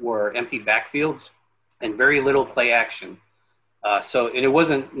 1 were empty backfields and very little play action. And it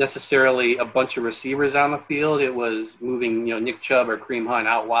wasn't necessarily a bunch of receivers on the field. It was moving, Nick Chubb or Kareem Hunt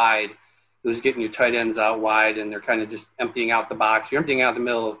out wide. It was getting your tight ends out wide, and they're kind of just emptying out the box. You're emptying out the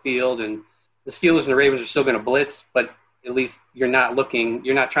middle of the field, and the Steelers and the Ravens are still going to blitz, but at least you're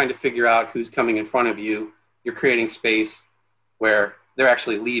not trying to figure out who's coming in front of you. You're creating space where they're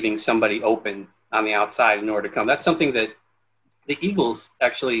actually leaving somebody open on the outside in order to come. That's something that the Eagles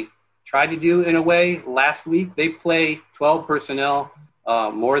actually tried to do in a way last week. They play 12 personnel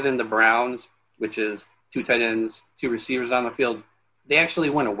more than the Browns, which is 2 tight ends, 2 receivers on the field. They actually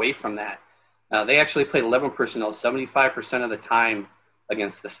went away from that. They actually played 11 personnel 75% of the time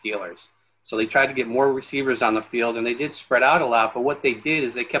against the Steelers. So they tried to get more receivers on the field, and they did spread out a lot. But what they did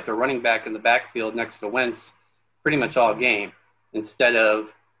is they kept a running back in the backfield next to Wentz pretty much all game, instead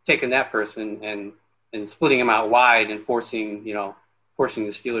of taking that person and splitting him out wide and forcing the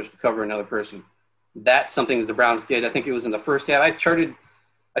Steelers to cover another person. That's something that the Browns did. I think it was in the first half. I charted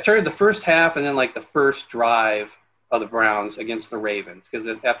the first half and then like the first drive of the Browns against the Ravens, because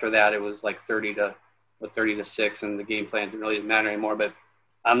after that it was like 30-6, and the game plan didn't really matter anymore. But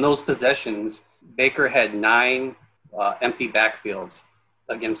on those possessions, Baker had 9 empty backfields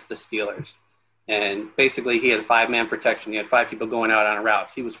against the Steelers. And basically he had 5-man protection. He had 5 people going out on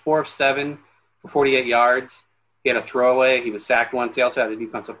routes. He was 4 of 7 for 48 yards. He had a throwaway. He was sacked once. He also had a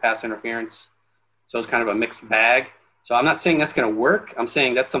defensive pass interference. So it was kind of a mixed bag. So I'm not saying that's going to work. I'm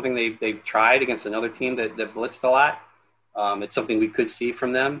saying that's something they've tried against another team that blitzed a lot. It's something we could see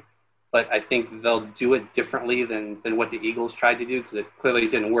from them. But I think they'll do it differently than what the Eagles tried to do, because it clearly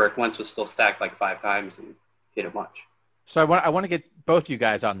didn't work. Wentz was still stacked like 5 times and hit a bunch. So I want to get both you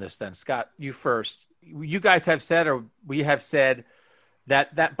guys on this then. Scott, you first. You guys have said, or we have said,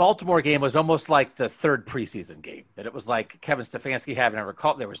 that Baltimore game was almost like the third preseason game, that it was like Kevin Stefanski having a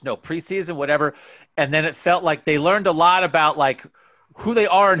recall. There was no preseason, whatever. And then it felt like they learned a lot about like who they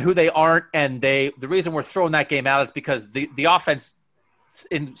are and who they aren't. And the reason we're throwing that game out is because the offense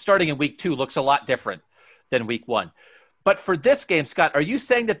starting in week 2 looks a lot different than week 1. But for this game, Scott, are you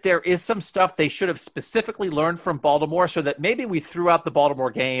saying that there is some stuff they should have specifically learned from Baltimore, so that maybe we threw out the Baltimore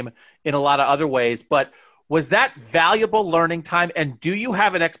game in a lot of other ways, but was that valuable learning time? And do you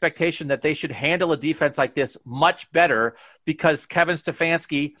have an expectation that they should handle a defense like this much better, because Kevin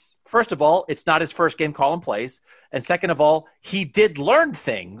Stefanski, first of all, it's not his first game calling plays, and second of all, he did learn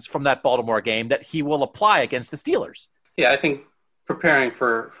things from that Baltimore game that he will apply against the Steelers? Yeah, I think preparing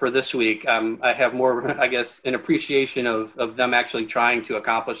for this week, I have more, I guess, an appreciation of them actually trying to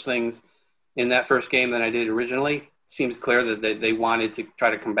accomplish things in that first game than I did originally. It seems clear that they wanted to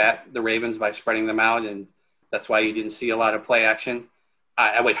try to combat the Ravens by spreading them out, and that's why you didn't see a lot of play action.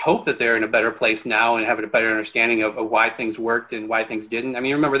 I would hope that they're in a better place now and have a better understanding of why things worked and why things didn't. I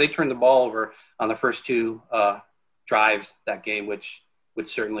mean, remember, they turned the ball over on the first 2 drives that game, which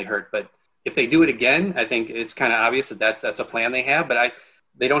certainly hurt. But if they do it again, I think it's kind of obvious that that's a plan they have. But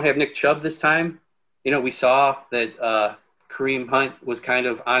they don't have Nick Chubb this time. We saw that Kareem Hunt was kind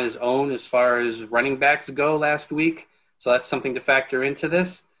of on his own as far as running backs go last week. So that's something to factor into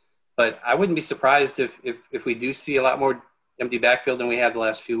this. But I wouldn't be surprised if we do see a lot more empty backfield than we have the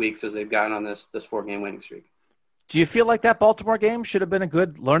last few weeks as they've gone on this 4-game winning streak. Do you feel like that Baltimore game should have been a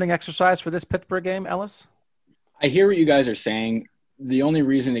good learning exercise for this Pittsburgh game, Ellis? I hear what you guys are saying. The only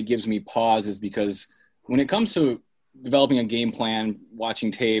reason it gives me pause is because when it comes to developing a game plan,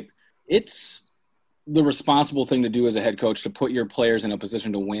 watching tape, it's the responsible thing to do as a head coach to put your players in a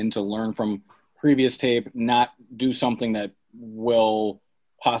position to win, to learn from previous tape, not do something that will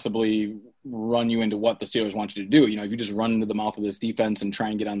possibly run you into what the Steelers want you to do. If you just run into the mouth of this defense and try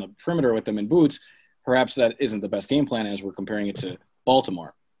and get on the perimeter with them in boots, perhaps that isn't the best game plan as we're comparing it to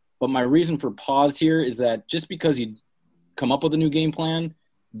Baltimore. But my reason for pause here is that just because you come up with a new game plan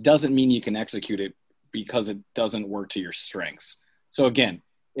doesn't mean you can execute it, because it doesn't work to your strengths. So again,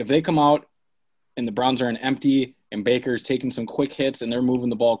 if they come out and the Browns are in empty and Baker's taking some quick hits and they're moving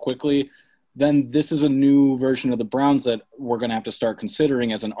the ball quickly, then this is a new version of the Browns that we're going to have to start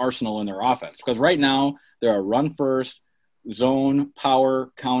considering as an arsenal in their offense. Because right now they're a run first, zone,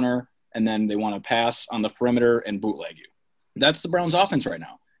 power, counter, and then they want to pass on the perimeter and bootleg you. That's the Browns offense right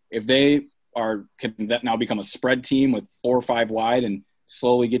now. If they can that now become a spread team with 4 or 5 wide and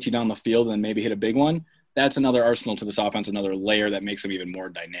slowly get you down the field and then maybe hit a big one, that's another arsenal to this offense, another layer that makes them even more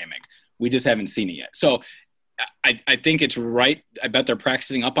dynamic. We just haven't seen it yet. So I think it's right. I bet they're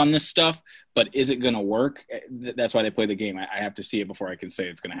practicing up on this stuff, but is it going to work? That's why they play the game. I have to see it before I can say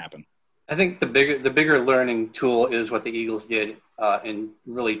it's going to happen. I think the bigger learning tool is what the Eagles did in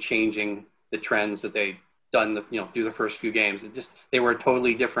really changing the trends that they done through the first few games. They were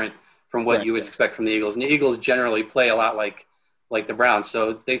totally different from what you would expect from the Eagles. And the Eagles generally play a lot like the Browns.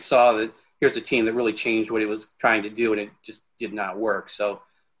 So they saw that here's a team that really changed what it was trying to do, and it just did not work. So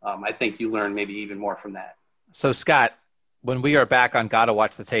I think you learn maybe even more from that. So, Scott, when we are back on Gotta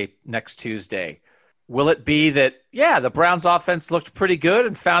Watch the Tape next Tuesday, will it be that, the Browns offense looked pretty good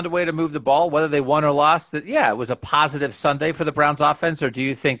and found a way to move the ball, whether they won or lost, that, it was a positive Sunday for the Browns offense, or do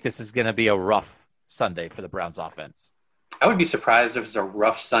you think this is going to be a rough Sunday for the Browns offense? I would be surprised if it's a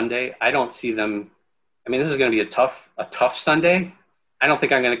rough Sunday. I don't see them – this is going to be a tough Sunday. I don't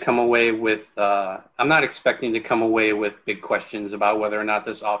think I'm going to come away with I'm not expecting to come away with big questions about whether or not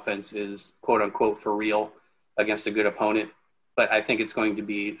this offense is, quote-unquote, for real against a good opponent. But I think it's going to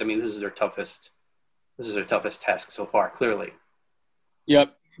be – this is their toughest task so far, clearly.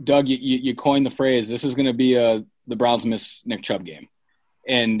 Yep. Doug, you coined the phrase, this is going to be the Browns miss Nick Chubb game.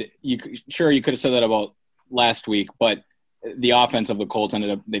 And you could have said that about last week, but the offense of the Colts ended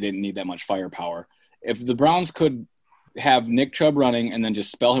up – they didn't need that much firepower. If the Browns could have Nick Chubb running and then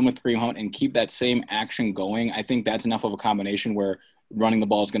just spell him with Kareem Hunt and keep that same action going, I think that's enough of a combination where running the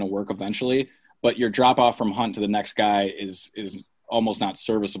ball is going to work eventually. But your drop-off from Hunt to the next guy is almost not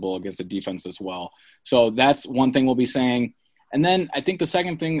serviceable against a defense as well. So that's one thing we'll be saying. And then I think the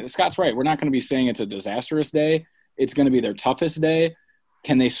second thing, Scott's right, we're not going to be saying it's a disastrous day. It's going to be their toughest day.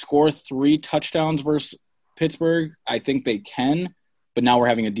 Can they score 3 touchdowns versus Pittsburgh? I think they can, but now we're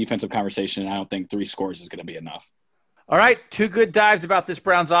having a defensive conversation, and I don't think 3 scores is going to be enough. All right, 2 good dives about this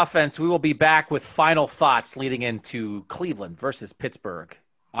Browns offense. We will be back with final thoughts leading into Cleveland versus Pittsburgh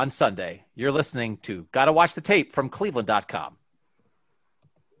on Sunday. You're listening to Gotta Watch the Tape from Cleveland.com.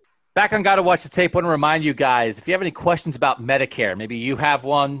 Back on Gotta Watch the Tape, I want to remind you guys, if you have any questions about Medicare, maybe you have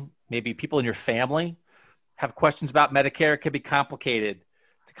one, maybe people in your family have questions about Medicare. It can be complicated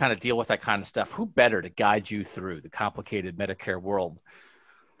to kind of deal with that kind of stuff. Who better to guide you through the complicated Medicare world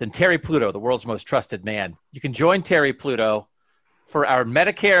than Terry Pluto, the world's most trusted man? You can join Terry Pluto for our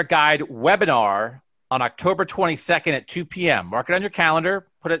Medicare Guide webinar on October 22nd at 2 p.m. Mark it on your calendar.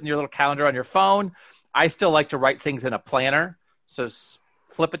 Put it in your little calendar on your phone. I still like to write things in a planner. So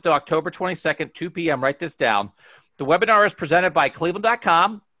flip it to October 22nd, 2 p.m. Write this down. The webinar is presented by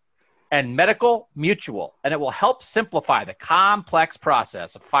Cleveland.com and Medical Mutual, and it will help simplify the complex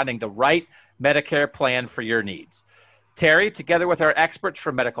process of finding the right Medicare plan for your needs. Terry, together with our experts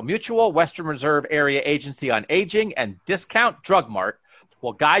from Medical Mutual, Western Reserve Area Agency on Aging, and Discount Drug Mart,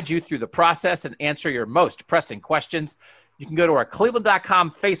 will guide you through the process and answer your most pressing questions. You can go to our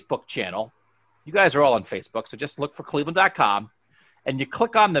Cleveland.com Facebook channel. You guys are all on Facebook, so just look for Cleveland.com, and you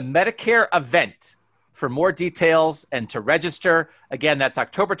click on the Medicare event for more details and to register. Again, that's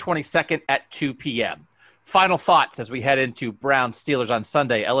October 22nd at 2 p.m. Final thoughts as we head into Browns Steelers on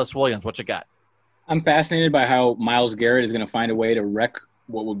Sunday. Ellis Williams, what you got? I'm fascinated by how Myles Garrett is going to find a way to wreck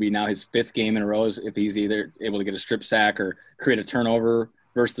what would be now his 5th game in a row if he's either able to get a strip sack or create a turnover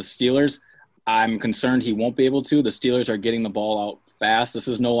versus the Steelers. I'm concerned he won't be able to. The Steelers are getting the ball out fast. This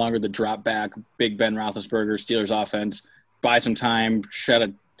is no longer the drop back, Big Ben Roethlisberger Steelers offense. Buy some time, shed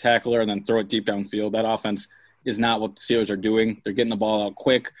a tackler, and then throw it deep downfield. That offense is not what the Steelers are doing. They're getting the ball out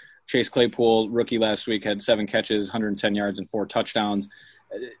quick. Chase Claypool, rookie last week, had 7 catches, 110 yards, and 4 touchdowns.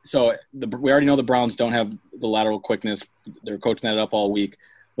 So we already know the Browns don't have the lateral quickness. They're coaching that up all week.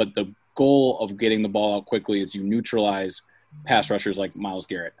 But the goal of getting the ball out quickly is you neutralize pass rushers like Myles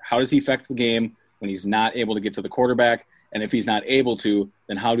Garrett. How does he affect the game when he's not able to get to the quarterback? And if he's not able to,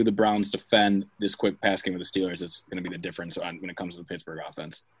 then how do the Browns defend this quick pass game of the Steelers? It's going to be the difference when it comes to the Pittsburgh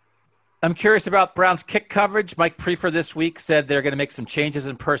offense. I'm curious about Browns kick coverage. Mike Prefer this week said they're going to make some changes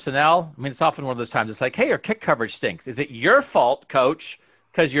in personnel. It's often one of those times it's like, hey, your kick coverage stinks. Is it your fault, coach,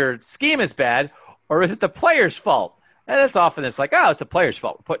 because your scheme is bad, or is it the player's fault? And it's often it's like, it's the player's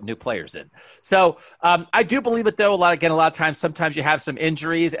fault. We're putting new players in. So I do believe it, though, a lot of times, sometimes you have some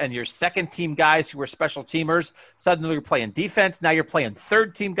injuries and your second-team guys who are special teamers, suddenly you're playing defense. Now you're playing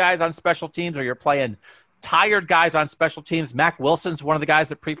third-team guys on special teams, or you're playing tired guys on special teams. Mac Wilson's one of the guys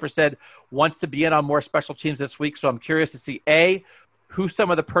that Prefer said wants to be in on more special teams this week. So I'm curious to see, A, who some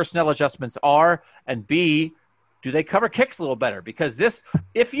of the personnel adjustments are, and B, do they cover kicks a little better? Because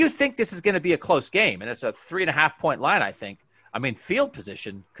if you think this is going to be a close game, and it's a 3.5-point line, I think, I mean, field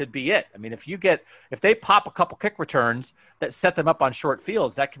position could be it. I mean, if they pop a couple kick returns that set them up on short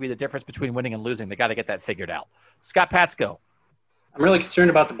fields, that could be the difference between winning and losing. They got to get that figured out. Scott Patsko. I'm really concerned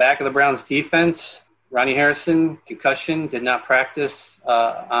about the back of the Browns defense. Ronnie Harrison, concussion, did not practice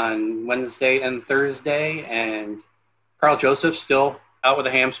on Wednesday and Thursday. And Carl Joseph still out with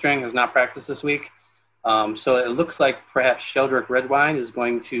a hamstring, has not practiced this week. So it looks like perhaps Sheldrick Redwine is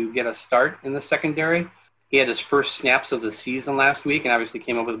going to get a start in the secondary. He had his first snaps of the season last week and obviously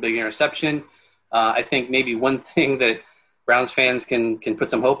came up with a big interception. I think maybe one thing that Browns fans can put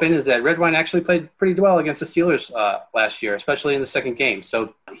some hope in is that Redwine actually played pretty well against the Steelers last year, especially in the second game.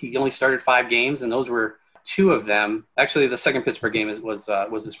 So he only started 5 games, and those were 2 of them. Actually, the second Pittsburgh game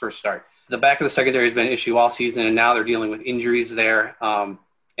was his first start. The back of the secondary has been an issue all season, and now they're dealing with injuries there.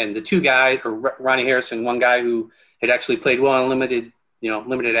 And the 2 guys, or Ronnie Harrison, one guy who had actually played well in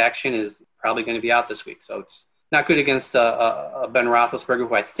limited action, is probably going to be out this week. So it's not good against Ben Roethlisberger,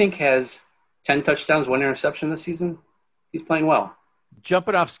 who I think has 10 touchdowns, 1 interception this season. He's playing well.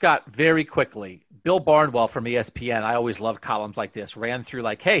 Jumping off Scott very quickly, Bill Barnwell from ESPN, I always love columns like this, ran through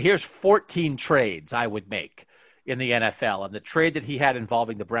like, hey, here's 14 trades I would make in the NFL. And the trade that he had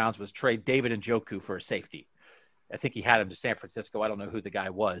involving the Browns was trade David Njoku for a safety. I think he had him to San Francisco. I don't know who the guy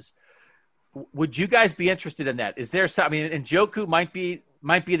was. Would you guys be interested in that? Is there some, I mean, Njoku might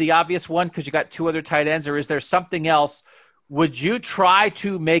be the obvious one because you got 2 other tight ends, or is there something else? Would you try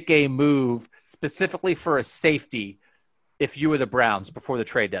to make a move specifically for a safety if you were the Browns before the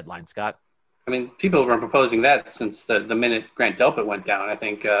trade deadline, Scott? I mean, people have been proposing that since the minute Grant Delpit went down. I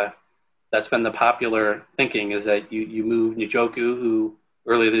think that's been the popular thinking, is that you move Njoku, who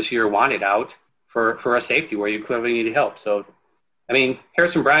earlier this year wanted out, for a safety where you clearly needed help. So, I mean,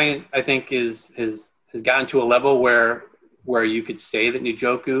 Harrison Bryant, I think, has gotten to a level where you could say that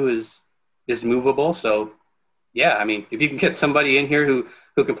Njoku is movable. So, yeah, I mean, if you can get somebody in here who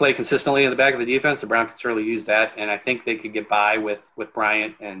can play consistently in the back of the defense, the Browns can certainly use that. And I think they could get by with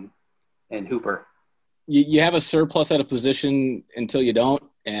Bryant and Hooper. You have a surplus at a position until you don't,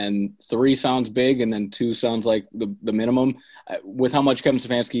 and 3 sounds big, and then 2 sounds like the minimum. With how much Kevin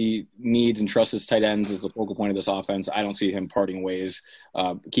Stefanski needs and trusts his tight ends as the focal point of this offense, I don't see him parting ways.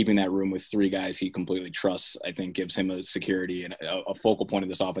 Keeping that room with 3 guys he completely trusts, I think, gives him a security and a focal point of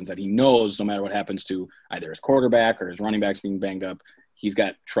this offense that he knows no matter what happens to either his quarterback or his running backs being banged up, he's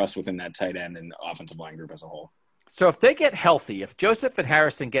got trust within that tight end and offensive line group as a whole. So if they get healthy, if Joseph and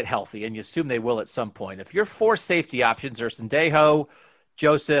Harrison get healthy, and you assume they will at some point, if your 4 safety options are Sendejo,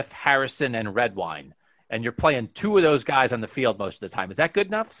 Joseph, Harrison, and Redwine, and you're playing 2 of those guys on the field most of the time, is that good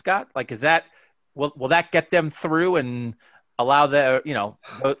enough, Scott? Like, will that get them through and allow the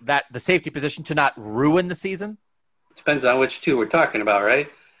safety position to not ruin the season? Depends on which 2 we're talking about, right?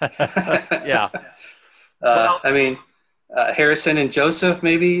 Yeah. I mean, Harrison and Joseph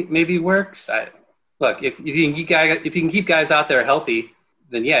maybe works. Look, if you can keep guys out there healthy,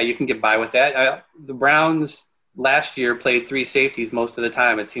 then yeah, you can get by with that. The Browns last year played 3 safeties most of the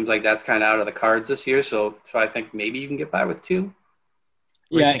time. It seems like that's kind of out of the cards this year. So I think maybe you can get by with 2.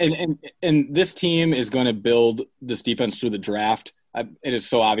 Yeah, and this team is going to build this defense through the draft. It is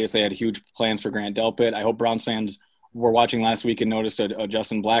so obvious they had huge plans for Grant Delpit. I hope Browns fans were watching last week and noticed a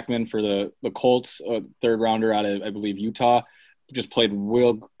Justin Blackmon for the Colts, 3rd rounder out of, I believe, Utah. Just played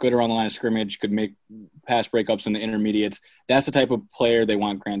real good around the line of scrimmage, could make pass breakups in the intermediates. That's the type of player they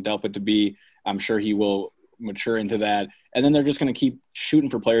want Grant Delpit to be. I'm sure he will mature into that. And then they're just going to keep shooting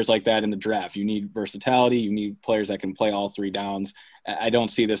for players like that in the draft. You need versatility. You need players that can play all 3 downs. I don't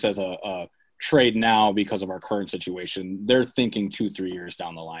see this as a trade now because of our current situation. They're thinking 2-3 years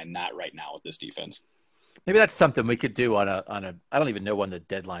down the line, not right now with this defense. Maybe that's something we could do on a I don't even know when the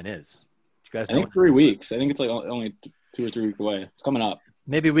deadline is. You guys know? I think 3 weeks. I think it's like only 2 or 3 weeks away. It's coming up.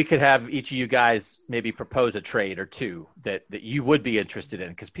 Maybe we could have each of you guys maybe propose a trade or 2 that you would be interested in,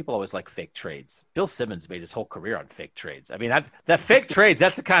 because people always like fake trades. Bill Simmons made his whole career on fake trades. I mean, that fake trades,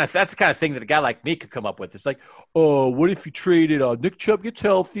 that's the kind of thing that a guy like me could come up with. It's like, oh, what if you traded Nick Chubb gets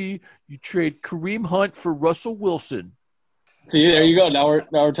healthy, you trade Kareem Hunt for Russell Wilson? See, there you go. Now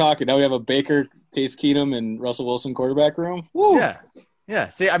we're talking. Now we have a Baker, Case Keenum, and Russell Wilson quarterback room. Woo. Yeah.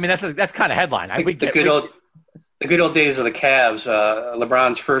 See, I mean, that's kind of headline. The good old days of the Cavs,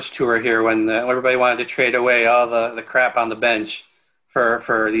 LeBron's first tour here, when everybody wanted to trade away all the crap on the bench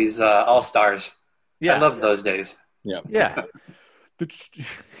for these all-stars. Yeah. I love those days. Yeah.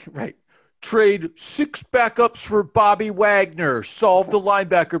 Right. Trade 6 backups for Bobby Wagner. Solve the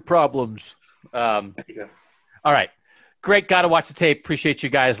linebacker problems. All right. Great. Got to watch the tape. Appreciate you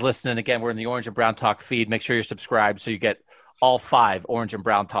guys listening. Again, we're in the Orange and Brown Talk feed. Make sure you're subscribed so you get all 5 Orange and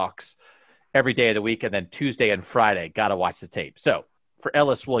Brown Talks every day of the week. And then Tuesday and Friday, got to watch the tape. So for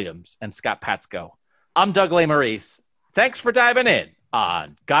Ellis Williams and Scott Patsko, I'm Doug Lesmerises. Thanks for diving in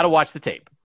on Gotta Watch the Tape.